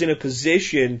somebody is in a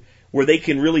position where they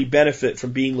can really benefit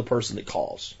from being the person that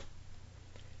calls.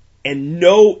 And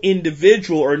no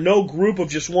individual or no group of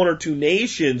just one or two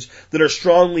nations that are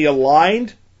strongly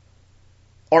aligned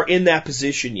are in that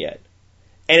position yet.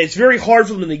 And it's very hard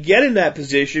for them to get in that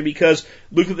position because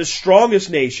look at the strongest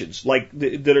nations, like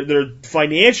that are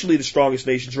financially the strongest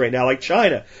nations right now, like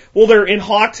China. Well, they're in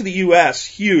hock to the U.S.,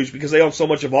 huge, because they own so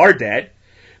much of our debt.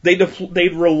 They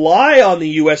rely on the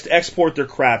U.S. to export their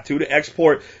crap to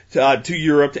export to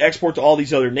Europe, to export to all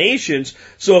these other nations.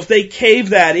 So if they cave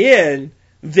that in,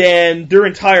 then their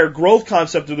entire growth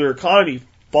concept of their economy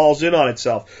falls in on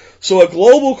itself. So a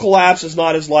global collapse is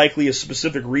not as likely as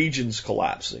specific regions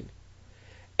collapsing.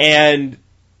 And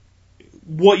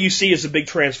what you see is a big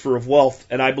transfer of wealth,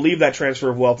 and I believe that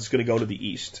transfer of wealth is going to go to the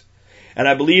East. And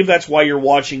I believe that's why you're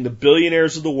watching the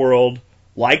billionaires of the world,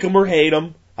 like them or hate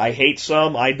them. I hate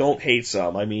some, I don't hate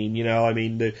some.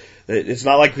 It's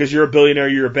not like because you're a billionaire,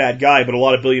 you're a bad guy, but a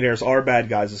lot of billionaires are bad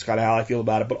guys. That's kind of how I feel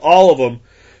about it. But all of them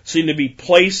seem to be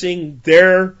placing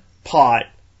their pot,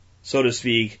 so to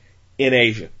speak, in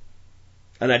Asia.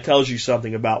 And that tells you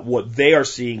something about what they are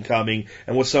seeing coming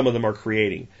and what some of them are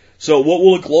creating. So what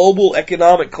will a global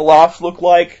economic collapse look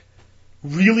like?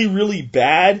 Really, really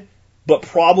bad, but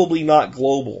probably not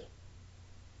global.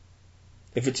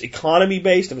 If it's economy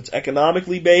based, if it's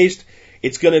economically based,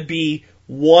 it's going to be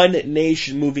one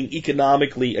nation moving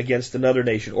economically against another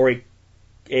nation, or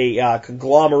a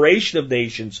conglomeration of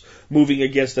nations moving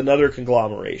against another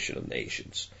conglomeration of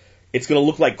nations. It's going to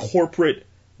look like corporate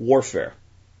warfare.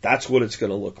 That's what it's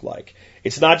going to look like.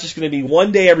 It's not just going to be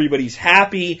one day everybody's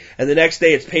happy and the next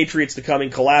day it's patriots to come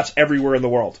and collapse everywhere in the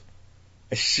world.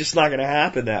 It's just not going to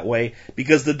happen that way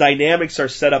because the dynamics are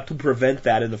set up to prevent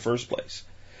that in the first place.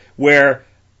 Where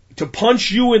to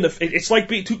punch you in the... It's like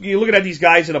you're looking at these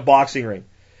guys in a boxing ring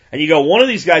and you go, one of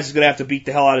these guys is going to have to beat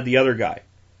the hell out of the other guy.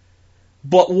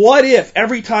 But what if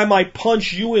every time I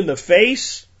punch you in the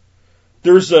face,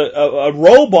 there's a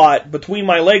robot between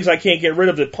my legs I can't get rid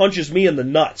of that punches me in the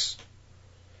nuts?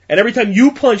 And every time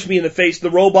you punch me in the face,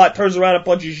 the robot turns around and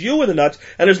punches you in the nuts,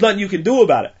 and there's nothing you can do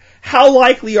about it. How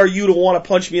likely are you to want to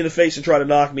punch me in the face and try to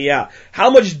knock me out? How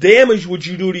much damage would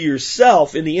you do to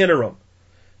yourself in the interim?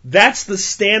 That's the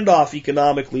standoff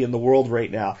economically in the world right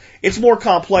now. It's more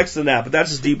complex than that, but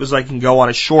that's as deep as I can go on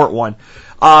a short one.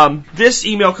 This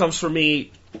email comes from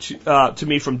me to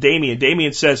me from Damien.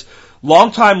 Damien says,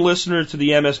 longtime listener to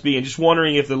the MSB, and just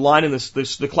wondering if the line in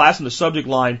the class in the subject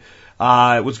line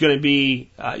was going to be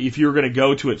if you were going to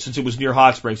go to it since it was near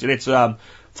Hot Springs, and it's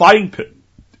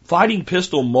Fighting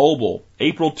Pistol Mobile,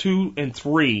 April 2 and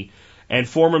 3. And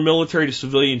former military to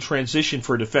civilian transition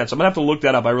for defense. I'm gonna have to look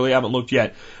that up. I really haven't looked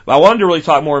yet. But I wanted to really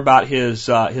talk more about his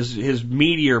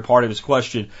meatier part of his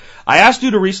question. I asked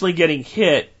due to recently getting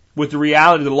hit with the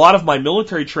reality that a lot of my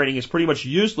military training is pretty much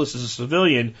useless as a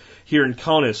civilian here in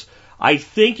CONUS. I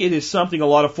think it is something a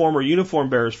lot of former uniform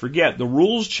bearers forget. The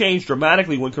rules change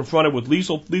dramatically when confronted with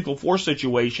lethal force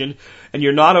situation, and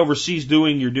you're not overseas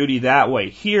doing your duty that way.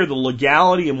 Here, the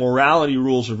legality and morality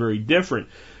rules are very different.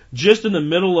 Just in the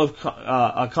middle of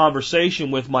a conversation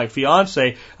with my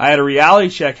fiance, I had a reality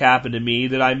check happen to me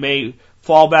that I may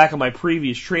fall back on my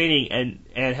previous training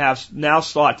and have now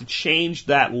sought to change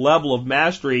that level of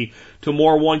mastery to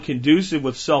more one conducive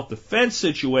with self-defense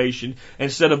situation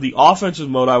instead of the offensive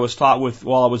mode I was taught with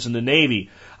while I was in the Navy.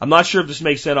 I'm not sure if this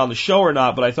makes sense on the show or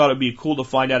not, but I thought it'd be cool to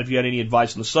find out if you had any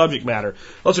advice on the subject matter.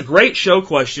 Well, it's a great show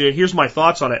question, and here's my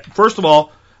thoughts on it. First of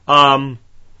all,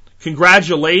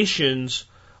 congratulations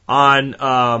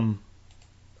on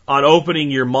opening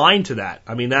your mind to that.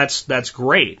 I mean, that's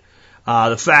great.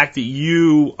 The fact that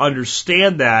you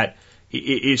understand that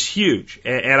is huge,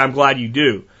 and I'm glad you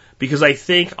do, because I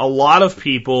think a lot of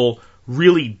people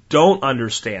really don't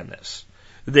understand this.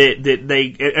 And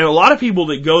a lot of people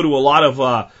that go to a lot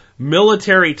of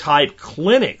military type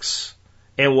clinics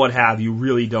and what have you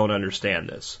really don't understand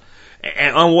this.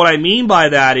 And what I mean by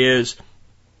that is,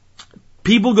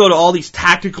 people go to all these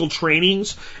tactical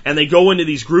trainings and they go into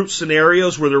these group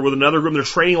scenarios where they're with another group. They're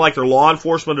training like they're law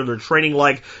enforcement, or they're training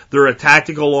like they're a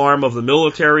tactical arm of the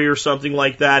military or something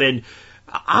like that. And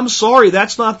I'm sorry,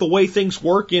 that's not the way things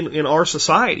work in our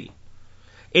society.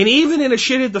 And even in a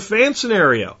shit at the fan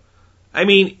scenario, I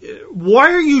mean,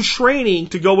 why are you training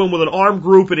to go in with an armed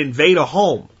group and invade a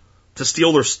home? To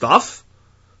steal their stuff?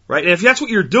 Right? And if that's what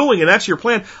you're doing and that's your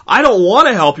plan, I don't want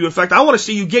to help you. In fact, I want to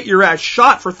see you get your ass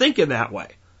shot for thinking that way.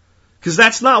 Because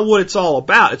that's not what it's all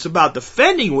about. It's about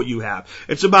defending what you have.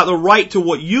 It's about the right to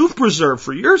what you've preserved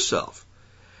for yourself.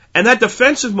 And that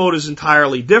defensive mode is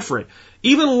entirely different.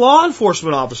 Even law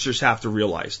enforcement officers have to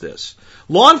realize this.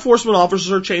 Law enforcement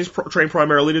officers are trained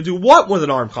primarily to do what with an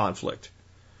armed conflict?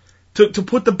 To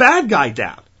put the bad guy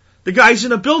down. The guy's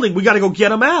in a building, we got to go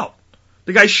get him out.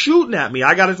 The guy's shooting at me,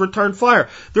 I got to return fire.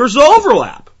 There's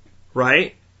overlap,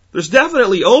 right? There's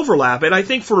definitely overlap, and I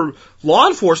think for law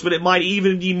enforcement it might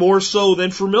even be more so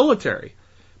than for military.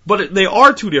 But they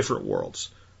are two different worlds.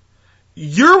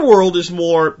 Your world is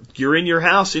more, you're in your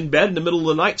house in bed in the middle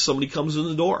of the night, somebody comes in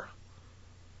the door.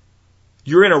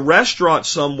 You're in a restaurant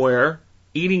somewhere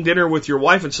eating dinner with your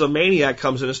wife and some maniac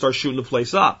comes in and starts shooting the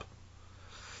place up.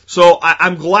 So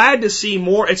I'm glad to see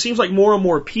more. It seems like more and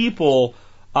more people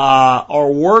are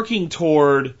working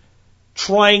toward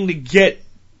trying to get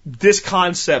this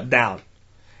concept down.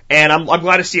 And I'm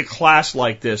glad to see a class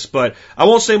like this, but I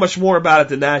won't say much more about it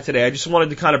than that today. I just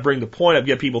wanted to kind of bring the point up,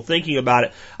 get people thinking about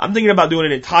it. I'm thinking about doing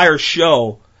an entire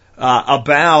show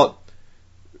about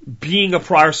being a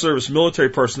prior service military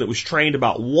person that was trained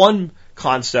about one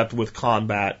concept with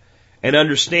combat and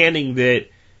understanding that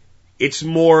it's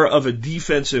more of a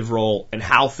defensive role and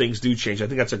how things do change. I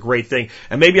think that's a great thing.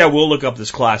 And maybe I will look up this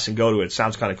class and go to it. It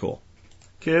sounds kind of cool.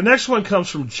 Okay, the next one comes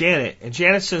from Janet. And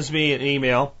Janet sends me an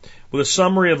email with a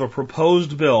summary of a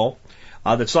proposed bill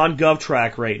that's on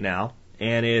GovTrack right now.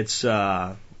 And it's,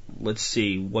 let's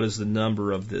see, what is the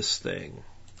number of this thing?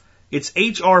 It's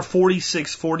H.R.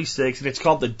 4646, and it's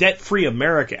called the Debt-Free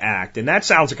America Act. And that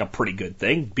sounds like a pretty good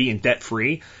thing, being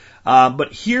debt-free.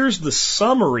 But here's the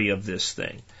summary of this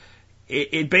thing.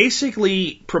 It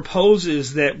basically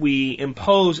proposes that we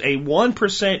impose a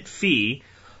 1% fee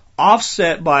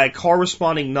offset by a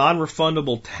corresponding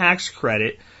non-refundable tax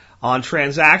credit on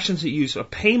transactions that use a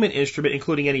payment instrument,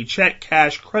 including any check,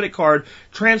 cash, credit card,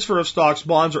 transfer of stocks,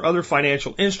 bonds, or other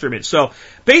financial instruments. So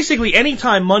basically,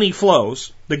 anytime money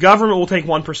flows, the government will take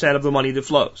 1% of the money that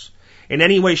flows in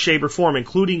any way, shape, or form,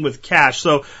 including with cash.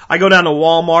 So I go down to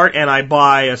Walmart and I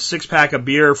buy a 6-pack of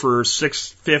beer for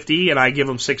 $6.50 and I give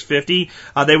them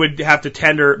 $6.50. They would have to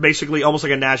tender basically almost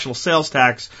like a national sales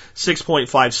tax,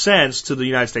 6.5 cents to the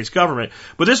United States government.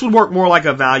 But this would work more like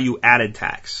a value-added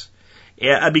tax.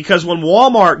 Because when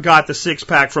Walmart got the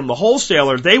 6-pack from the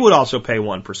wholesaler, they would also pay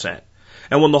 1%.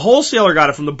 And when the wholesaler got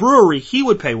it from the brewery, he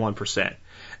would pay 1%.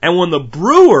 And when the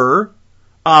brewer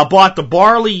bought the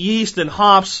barley, yeast, and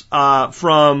hops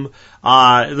from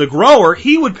the grower,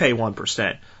 he would pay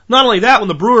 1%. Not only that, when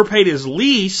the brewer paid his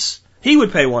lease, he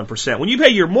would pay 1%. When you pay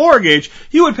your mortgage,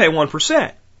 you would pay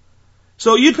 1%.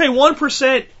 So you'd pay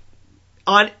 1%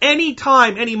 on any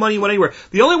time, any money went anywhere.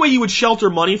 The only way you would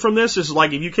shelter money from this is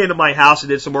like if you came to my house and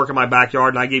did some work in my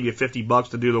backyard and I gave you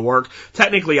 $50 to do the work.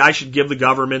 Technically, I should give the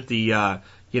government the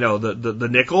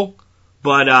nickel.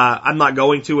 But I'm not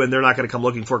going to, and they're not going to come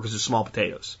looking for it because it's small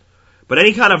potatoes. But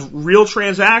any kind of real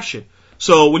transaction.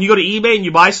 So when you go to eBay and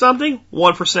you buy something,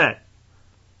 1%.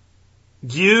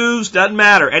 Used, doesn't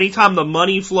matter. Anytime the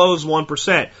money flows,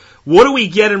 1%. What do we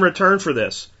get in return for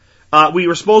this? We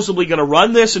were supposedly going to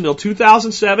run this until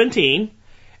 2017,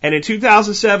 and in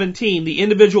 2017, the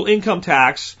individual income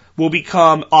tax will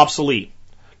become obsolete.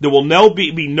 There will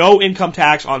be no income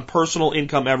tax on personal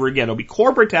income ever again. There'll be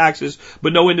corporate taxes,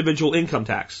 but no individual income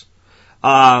tax.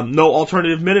 No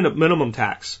alternative minimum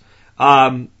tax.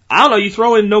 I don't know, you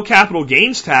throw in no capital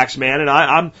gains tax, man, and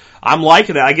I'm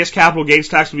liking that. I guess capital gains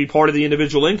tax would be part of the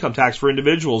individual income tax for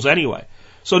individuals anyway.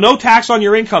 So no tax on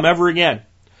your income ever again.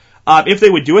 If they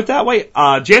would do it that way,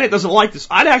 Janet doesn't like this.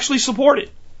 I'd actually support it.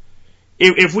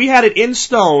 If we had it in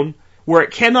stone where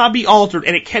it cannot be altered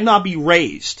and it cannot be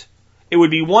raised, it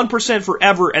would be 1%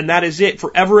 forever, and that is it,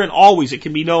 forever and always. It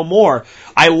can be no more.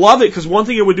 I love it because one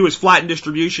thing it would do is flatten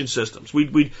distribution systems.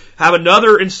 We'd have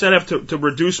another incentive to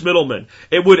reduce middlemen.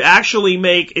 It would actually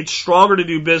make it stronger to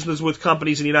do business with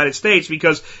companies in the United States,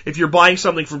 because if you're buying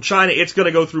something from China, it's going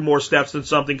to go through more steps than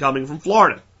something coming from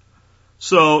Florida.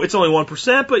 So it's only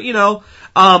 1%, but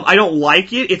I don't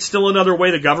like it. It's still another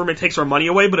way the government takes our money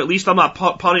away, but at least I'm not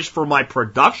punished for my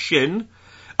production.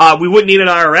 We wouldn't need an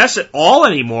IRS at all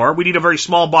anymore. We need a very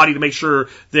small body to make sure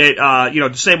that,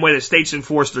 the same way that states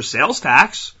enforce their sales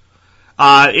tax.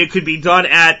 It could be done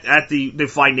at the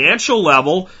financial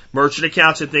level, merchant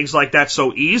accounts and things like that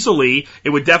so easily. It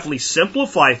would definitely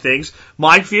simplify things.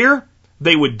 My fear,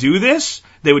 they would do this,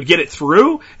 they would get it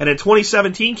through, and in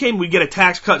 2017 we'd get a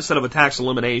tax cut instead of a tax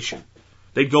elimination.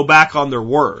 They'd go back on their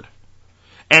word.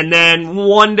 And then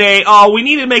one day, we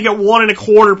need to make it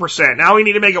 1.25%. Now we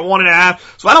need to make it 1.5%.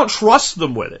 So I don't trust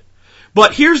them with it.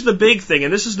 But here's the big thing,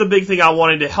 and this is the big thing I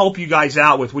wanted to help you guys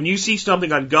out with. When you see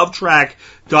something on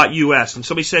govtrack.us and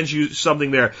somebody sends you something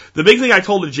there, the big thing I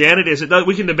told Janet is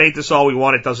we can debate this all we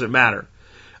want. It doesn't matter.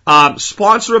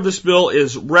 Sponsor of this bill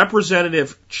is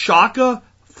Representative Chaka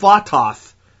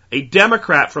Fatoth, a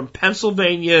Democrat from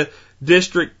Pennsylvania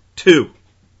District 2.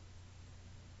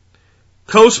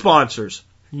 Co-sponsors,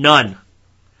 none.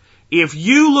 If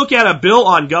you look at a bill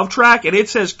on GovTrack and it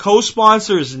says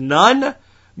co-sponsors none,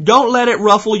 don't let it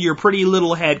ruffle your pretty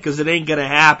little head, because it ain't going to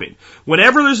happen.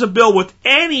 Whenever there's a bill with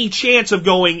any chance of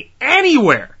going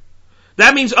anywhere,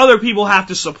 that means other people have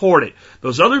to support it.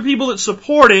 Those other people that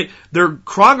support it, their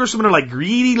congressmen are like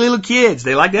greedy little kids.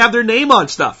 They like to have their name on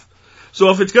stuff. So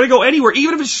if it's going to go anywhere,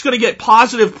 even if it's just going to get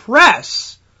positive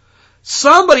press,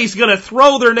 somebody's going to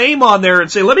throw their name on there and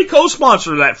say, let me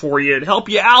co-sponsor that for you and help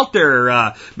you out there,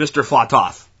 Mr.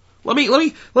 Fatoth. Let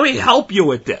me help you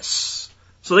with this.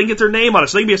 So they can get their name on it.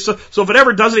 So if it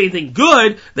ever does anything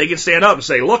good, they can stand up and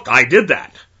say, look, I did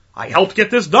that. I helped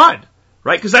get this done.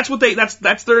 Right? Because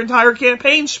that's their entire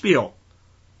campaign spiel.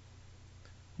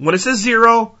 When it says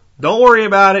 0, don't worry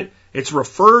about it. It's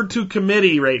referred to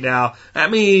committee right now.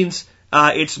 That means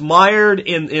it's mired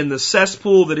in the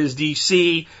cesspool that is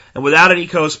DC, and without any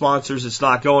co-sponsors, it's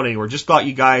not going anywhere. Just thought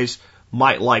you guys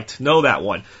might like to know that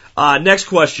one. Next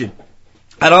question.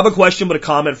 I don't have a question, but a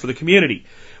comment for the community.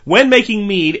 When making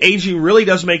mead, aging really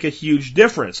does make a huge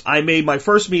difference. I made my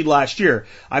first mead last year.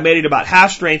 I made it about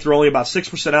half strength or only about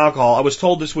 6% alcohol. I was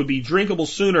told this would be drinkable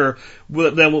sooner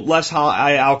than with less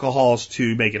high alcohols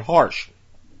to make it harsh.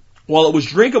 While it was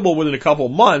drinkable within a couple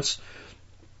of months,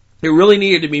 it really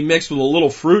needed to be mixed with a little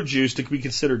fruit juice to be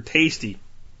considered tasty.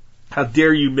 How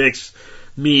dare you mix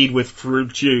mead with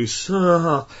fruit juice?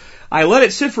 I let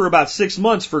it sit for about 6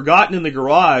 months, forgotten in the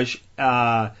garage,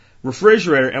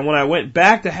 refrigerator, and when I went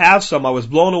back to have some, I was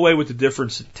blown away with the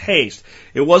difference in taste.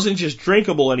 It wasn't just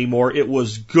drinkable anymore, it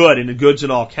was good, and the good's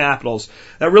in all capitals.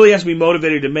 That really has me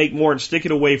motivated to make more and stick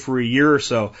it away for a year or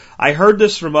so. I heard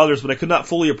this from others, but I could not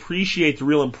fully appreciate the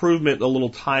real improvement a little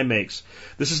time makes.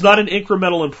 This is not an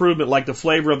incremental improvement like the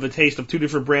flavor of the taste of two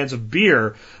different brands of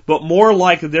beer, but more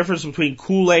like the difference between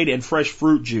Kool-Aid and fresh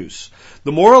fruit juice.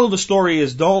 The moral of the story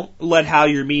is don't let how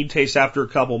your mead tastes after a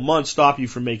couple months stop you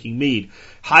from making mead.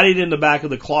 Hide it in the back of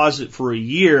the closet for a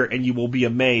year and you will be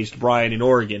amazed. Brian in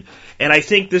Oregon. And I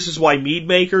think this is why mead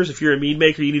makers, if you're a mead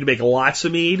maker, you need to make lots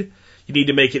of mead. You need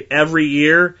to make it every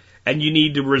year, and you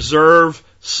need to reserve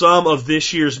some of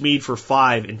this year's mead for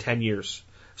 5 and 10 years.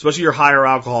 Especially your higher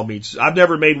alcohol meads. I've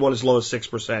never made one as low as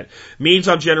 6%. Meads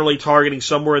I'm generally targeting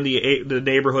somewhere in the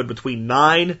neighborhood between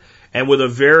 9 and with a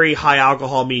very high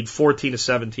alcohol mead, 14 to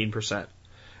 17%.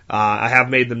 I have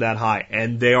made them that high,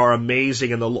 and they are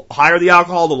amazing. And the higher the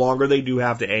alcohol, the longer they do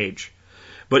have to age.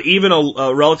 But even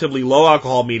a relatively low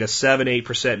alcohol mead, a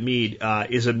 7-8% mead,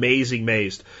 is amazing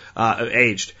aged.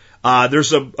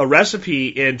 There's a recipe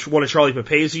in one of Charlie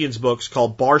Papazian's books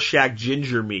called Bar Shack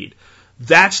Ginger Mead.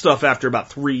 That stuff after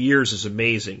about 3 years is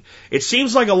amazing. It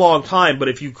seems like a long time, but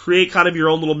if you create kind of your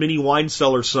own little mini wine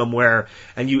cellar somewhere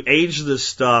and you age this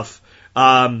stuff,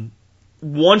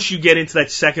 once you get into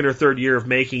that second or third year of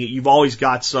making it, you've always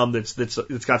got some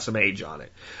that's got some age on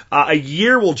it. A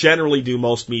year will generally do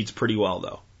most meads pretty well,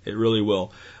 though. It really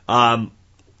will.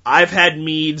 I've had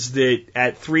meads that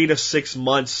at 3 to 6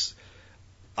 months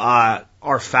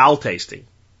are foul tasting,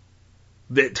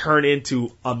 that turn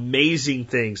into amazing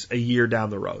things a year down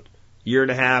the road.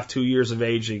 1.5, 2 years of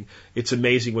aging, it's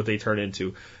amazing what they turn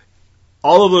into.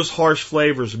 All of those harsh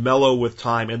flavors mellow with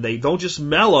time, and they don't just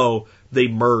mellow, they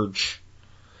merge.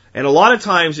 And a lot of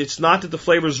times, it's not that the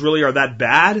flavors really are that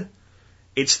bad,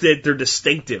 it's that they're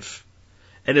distinctive.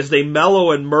 And as they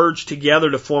mellow and merge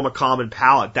together to form a common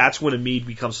palate, that's when a mead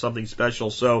becomes something special.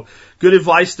 So good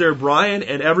advice there, Brian,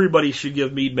 and everybody should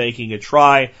give mead making a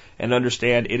try and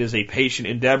understand it is a patient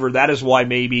endeavor. That is why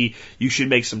maybe you should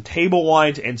make some table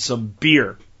wines and some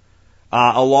beer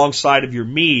alongside of your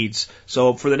meads.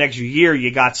 So for the next year,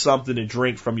 you got something to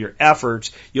drink from your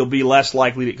efforts. You'll be less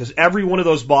likely to, because every one of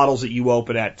those bottles that you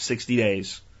open at 60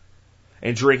 days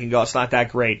and drink and go, it's not that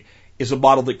great, is a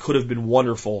bottle that could have been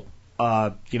wonderful,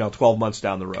 12 months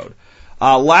down the road.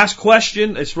 Last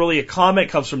question. It's really a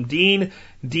comment. Comes from Dean.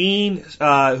 Dean,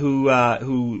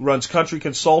 who runs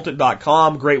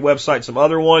countryconsultant.com. Great website. Some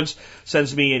other ones.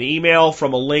 Sends me an email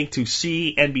from a link to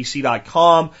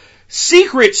cnbc.com.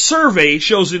 Secret survey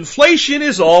shows inflation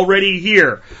is already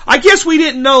here. I guess we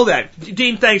didn't know that.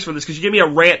 Dean, thanks for this because you gave me a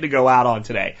rant to go out on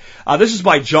today. This is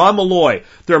by John Malloy.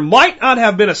 There might not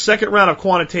have been a second round of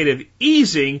quantitative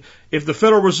easing if the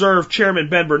Federal Reserve Chairman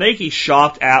Ben Bernanke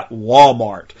shopped at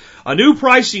Walmart. A new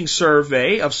pricing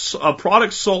survey of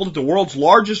products sold at the world's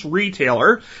largest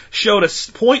retailer showed a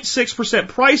 0.6%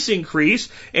 price increase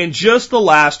in just the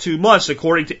last 2 months,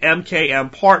 according to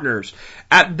MKM Partners.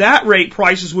 At that rate,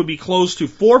 prices would be close to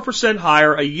 4%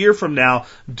 higher a year from now,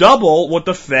 double what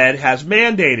the Fed has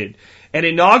mandated. An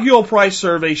inaugural price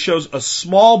survey shows a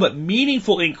small but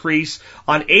meaningful increase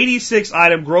on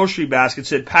 86-item grocery baskets,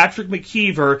 said Patrick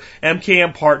McKeever,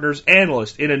 MKM Partners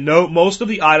analyst. In a note, most of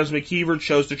the items McKeever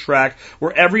chose to track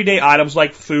were everyday items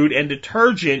like food and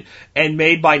detergent and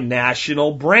made by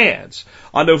national brands.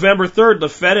 On November 3rd, the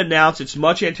Fed announced its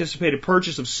much-anticipated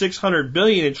purchase of $600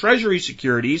 billion in Treasury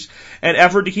securities, an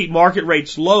effort to keep market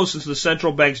rates low since the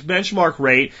central bank's benchmark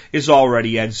rate is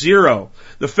already at zero.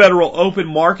 The Federal Open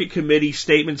Market Committee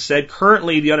statement said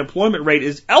currently the unemployment rate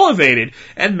is elevated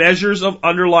and measures of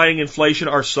underlying inflation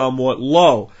are somewhat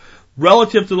low,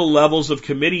 relative to the levels of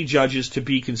committee judges to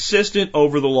be consistent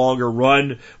over the longer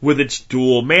run with its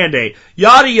dual mandate.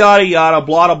 Yada, yada, yada,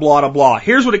 blah, blah, blah, blah.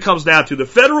 Here's what it comes down to. The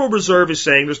Federal Reserve is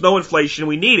saying there's no inflation,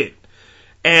 we need it.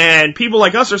 And people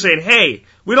like us are saying, hey,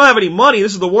 we don't have any money,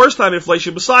 this is the worst time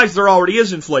inflation, besides there already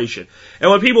is inflation.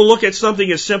 And when people look at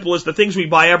something as simple as the things we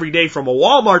buy every day from a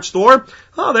Walmart store,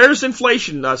 oh, there's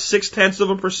inflation,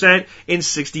 0.6% in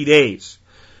 60 days.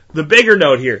 The bigger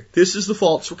note here, this is the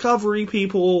false recovery,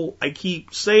 people. I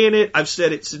keep saying it. I've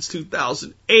said it since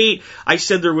 2008. I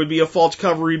said there would be a false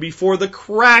recovery before the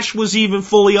crash was even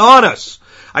fully on us.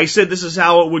 I said this is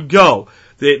how it would go.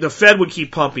 The Fed would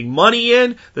keep pumping money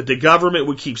in, that the government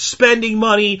would keep spending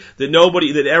money,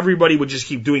 that everybody would just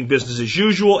keep doing business as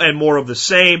usual and more of the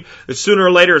same. That sooner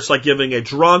or later it's like giving a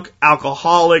drunk,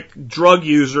 alcoholic, drug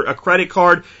user a credit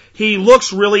card. He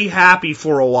looks really happy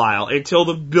for a while until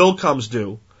the bill comes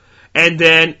due. And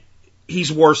then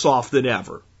he's worse off than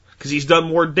ever. Because he's done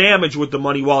more damage with the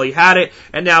money while he had it,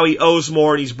 and now he owes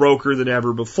more and he's broker than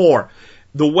ever before.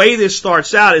 The way this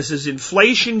starts out is as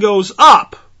inflation goes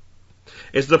up,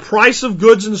 as the price of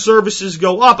goods and services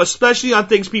go up, especially on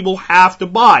things people have to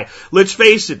buy. Let's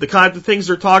face it, the kind of things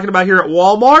they're talking about here at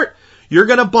Walmart, you're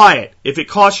going to buy it. If it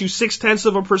costs you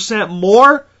 0.6%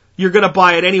 more, you're going to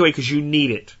buy it anyway because you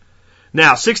need it.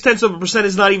 Now, 0.6%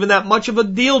 is not even that much of a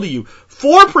deal to you.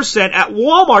 4% at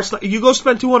Walmart, you go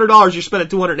spend $200, you're spending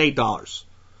 $208.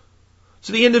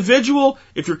 So the individual,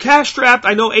 if you're cash strapped,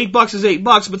 I know $8 is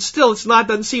 $8, but still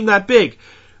doesn't seem that big.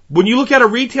 When you look at a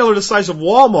retailer the size of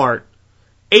Walmart,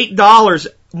 $8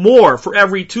 more for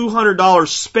every $200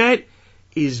 spent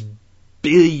is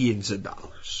billions of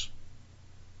dollars.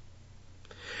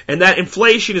 And that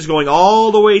inflation is going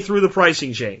all the way through the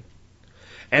pricing chain.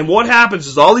 And what happens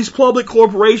is all these public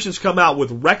corporations come out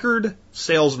with record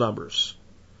sales numbers.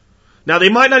 Now, they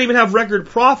might not even have record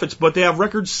profits, but they have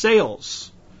record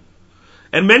sales.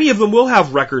 And many of them will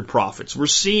have record profits. We're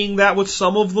seeing that with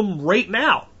some of them right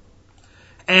now.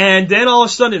 And then all of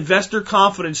a sudden, investor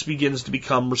confidence begins to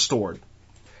become restored.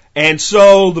 And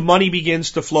so the money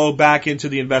begins to flow back into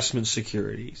the investment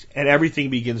securities. And everything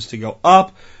begins to go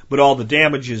up, but all the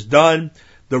damage is done.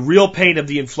 The real pain of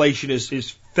the inflation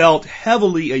is felt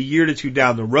heavily a year to two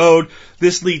down the road.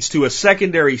 This leads to a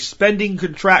secondary spending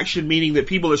contraction, meaning that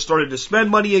people have started to spend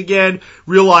money again,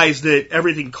 realize that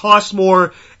everything costs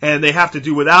more, and they have to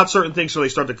do without certain things, so they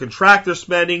start to contract their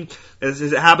spending. As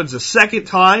it happens a second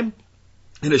time,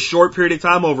 in a short period of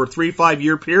time, over a 3-5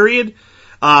 year period,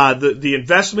 the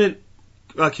investment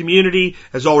community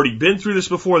has already been through this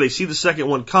before. They see the second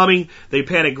one coming. They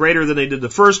panic greater than they did the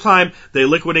first time. They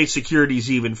liquidate securities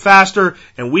even faster,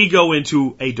 and we go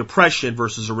into a depression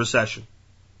versus a recession.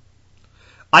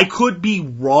 I could be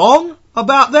wrong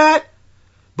about that,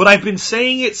 but I've been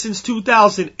saying it since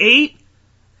 2008,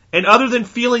 and other than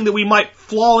feeling that we might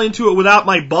fall into it without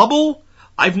my bubble,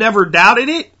 I've never doubted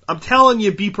it. I'm telling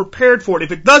you, be prepared for it.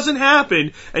 If it doesn't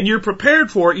happen and you're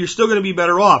prepared for it, you're still going to be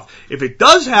better off. If it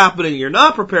does happen and you're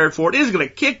not prepared for it, it is going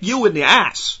to kick you in the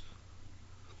ass.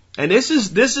 And this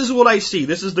is what I see.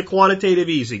 This is the quantitative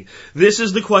easing. This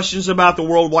is the questions about the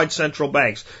worldwide central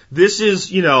banks. This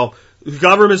is,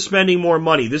 government spending more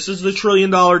money. This is the $1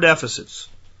 trillion deficits.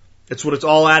 That's what it's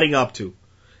all adding up to.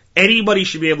 Anybody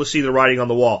should be able to see the writing on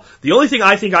the wall. The only thing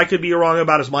I think I could be wrong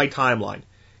about is my timeline.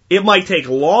 It might take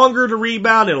longer to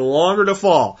rebound and longer to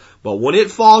fall. But when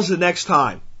it falls the next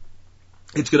time,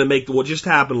 it's going to make what just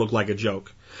happened look like a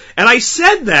joke. And I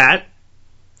said that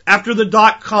after the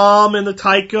 .com and the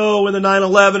Tyco and the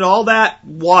 9/11, all that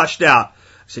washed out. I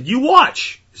said, you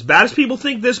watch. As bad as people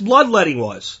think this bloodletting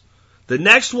was, the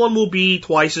next one will be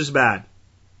twice as bad.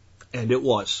 And it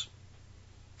was.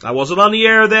 I wasn't on the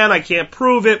air then. I can't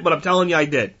prove it, but I'm telling you I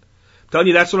did. I'm telling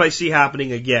you that's what I see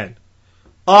happening again.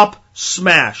 Up,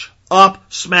 smash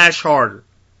harder.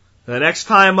 The next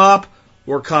time up,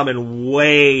 we're coming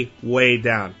way, way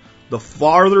down. The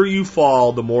farther you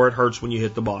fall, the more it hurts when you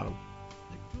hit the bottom.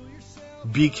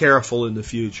 Be careful in the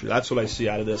future. That's what I see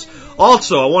out of this.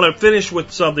 Also, I want to finish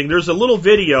with something. There's a little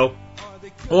video.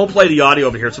 I won't play the audio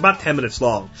over here. It's about 10 minutes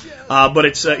long. But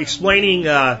it's explaining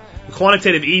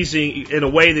quantitative easing in a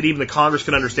way that even the Congress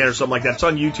can understand or something like that. It's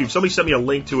on YouTube. Somebody sent me a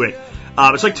link to it.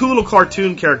 It's like two little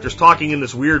cartoon characters talking in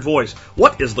this weird voice.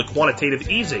 What is the quantitative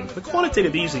easing? The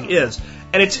quantitative easing is,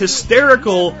 and it's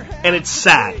hysterical and it's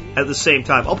sad at the same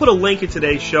time. I'll put a link in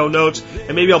today's show notes,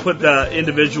 and maybe I'll put the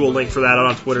individual link for that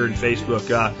on Twitter and Facebook.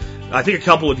 I think a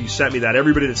couple of you sent me that.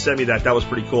 Everybody that sent me that was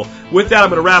pretty cool. With that, I'm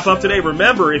going to wrap up today.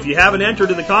 Remember, if you haven't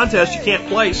entered in the contest, you can't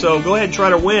play, so go ahead and try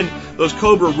to win those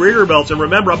Cobra rigger belts. And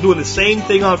remember, I'm doing the same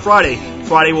thing on Friday.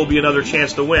 Friday will be another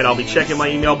chance to win. I'll be checking my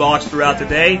email box throughout the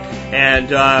day,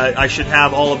 and I should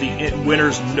have all of the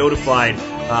winners notified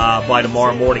by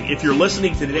tomorrow morning. If you're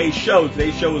listening to today's show is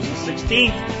the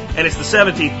 16th, and it's the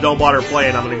 17th, don't bother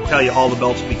playing. I'm going to tell you all the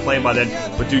belts will be claimed by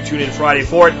then, but do tune in Friday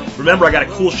for it. Remember, I got a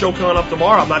cool show coming up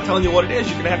tomorrow. I'm not telling you what it is.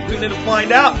 You're going to have to tune in to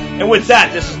find out. And with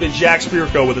that, this has been Jack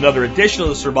Spirko with another edition of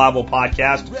the Survival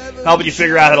Podcast, helping you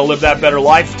figure out how to live that better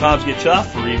life if times get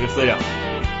tough, or even if they don't.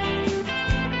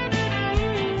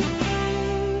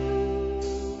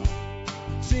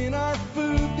 It's in our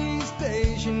food these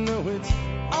days, it's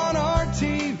on our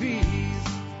TVs.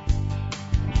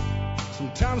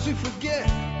 Sometimes we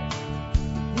forget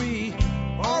we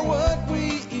are what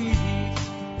we eat.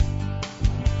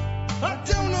 I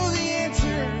don't know the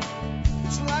answer.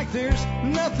 It's like there's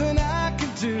nothing I can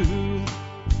do.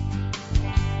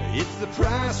 It's the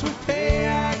price we pay,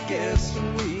 I guess,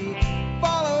 when we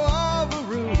follow all the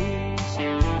rules.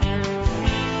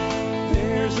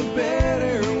 There's a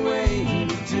better way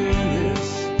to do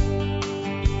this.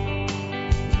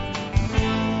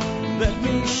 Let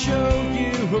me show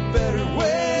you a better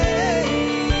way.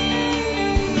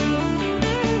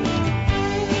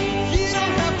 You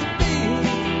don't have to be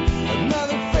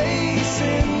another face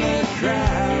in the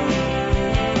crowd.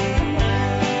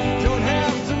 Don't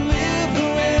have to live the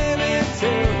way they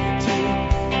tell you to.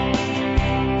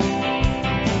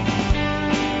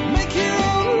 Make your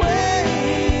own way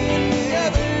and the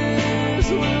others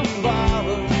will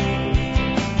follow.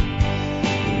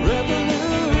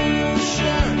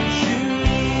 Revolution is you.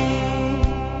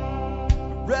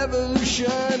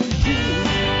 Revolution is you.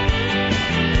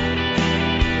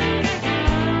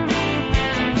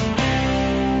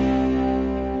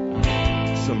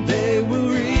 Someday we'll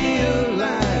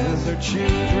realize our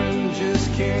children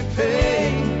just can't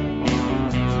pay.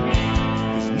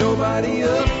 'Cause nobody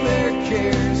up there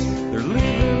cares. They're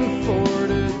living for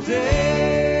today.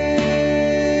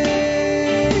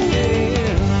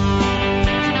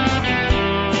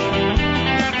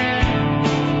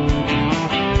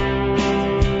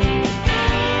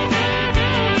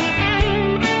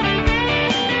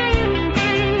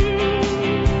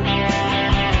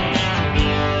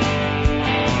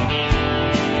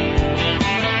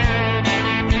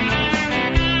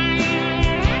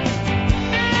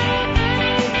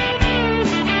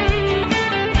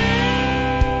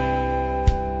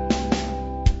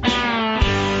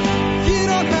 You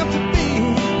don't have to be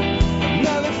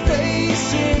another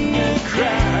face in the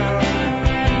crowd.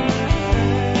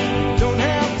 Don't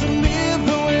have to live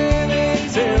the way they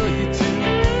tell you to.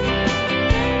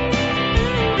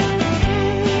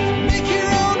 Make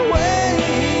your own way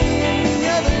and the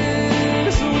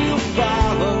others will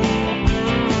follow.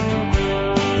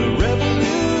 The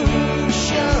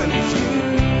revolution is you.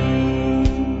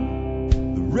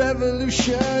 The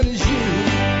revolution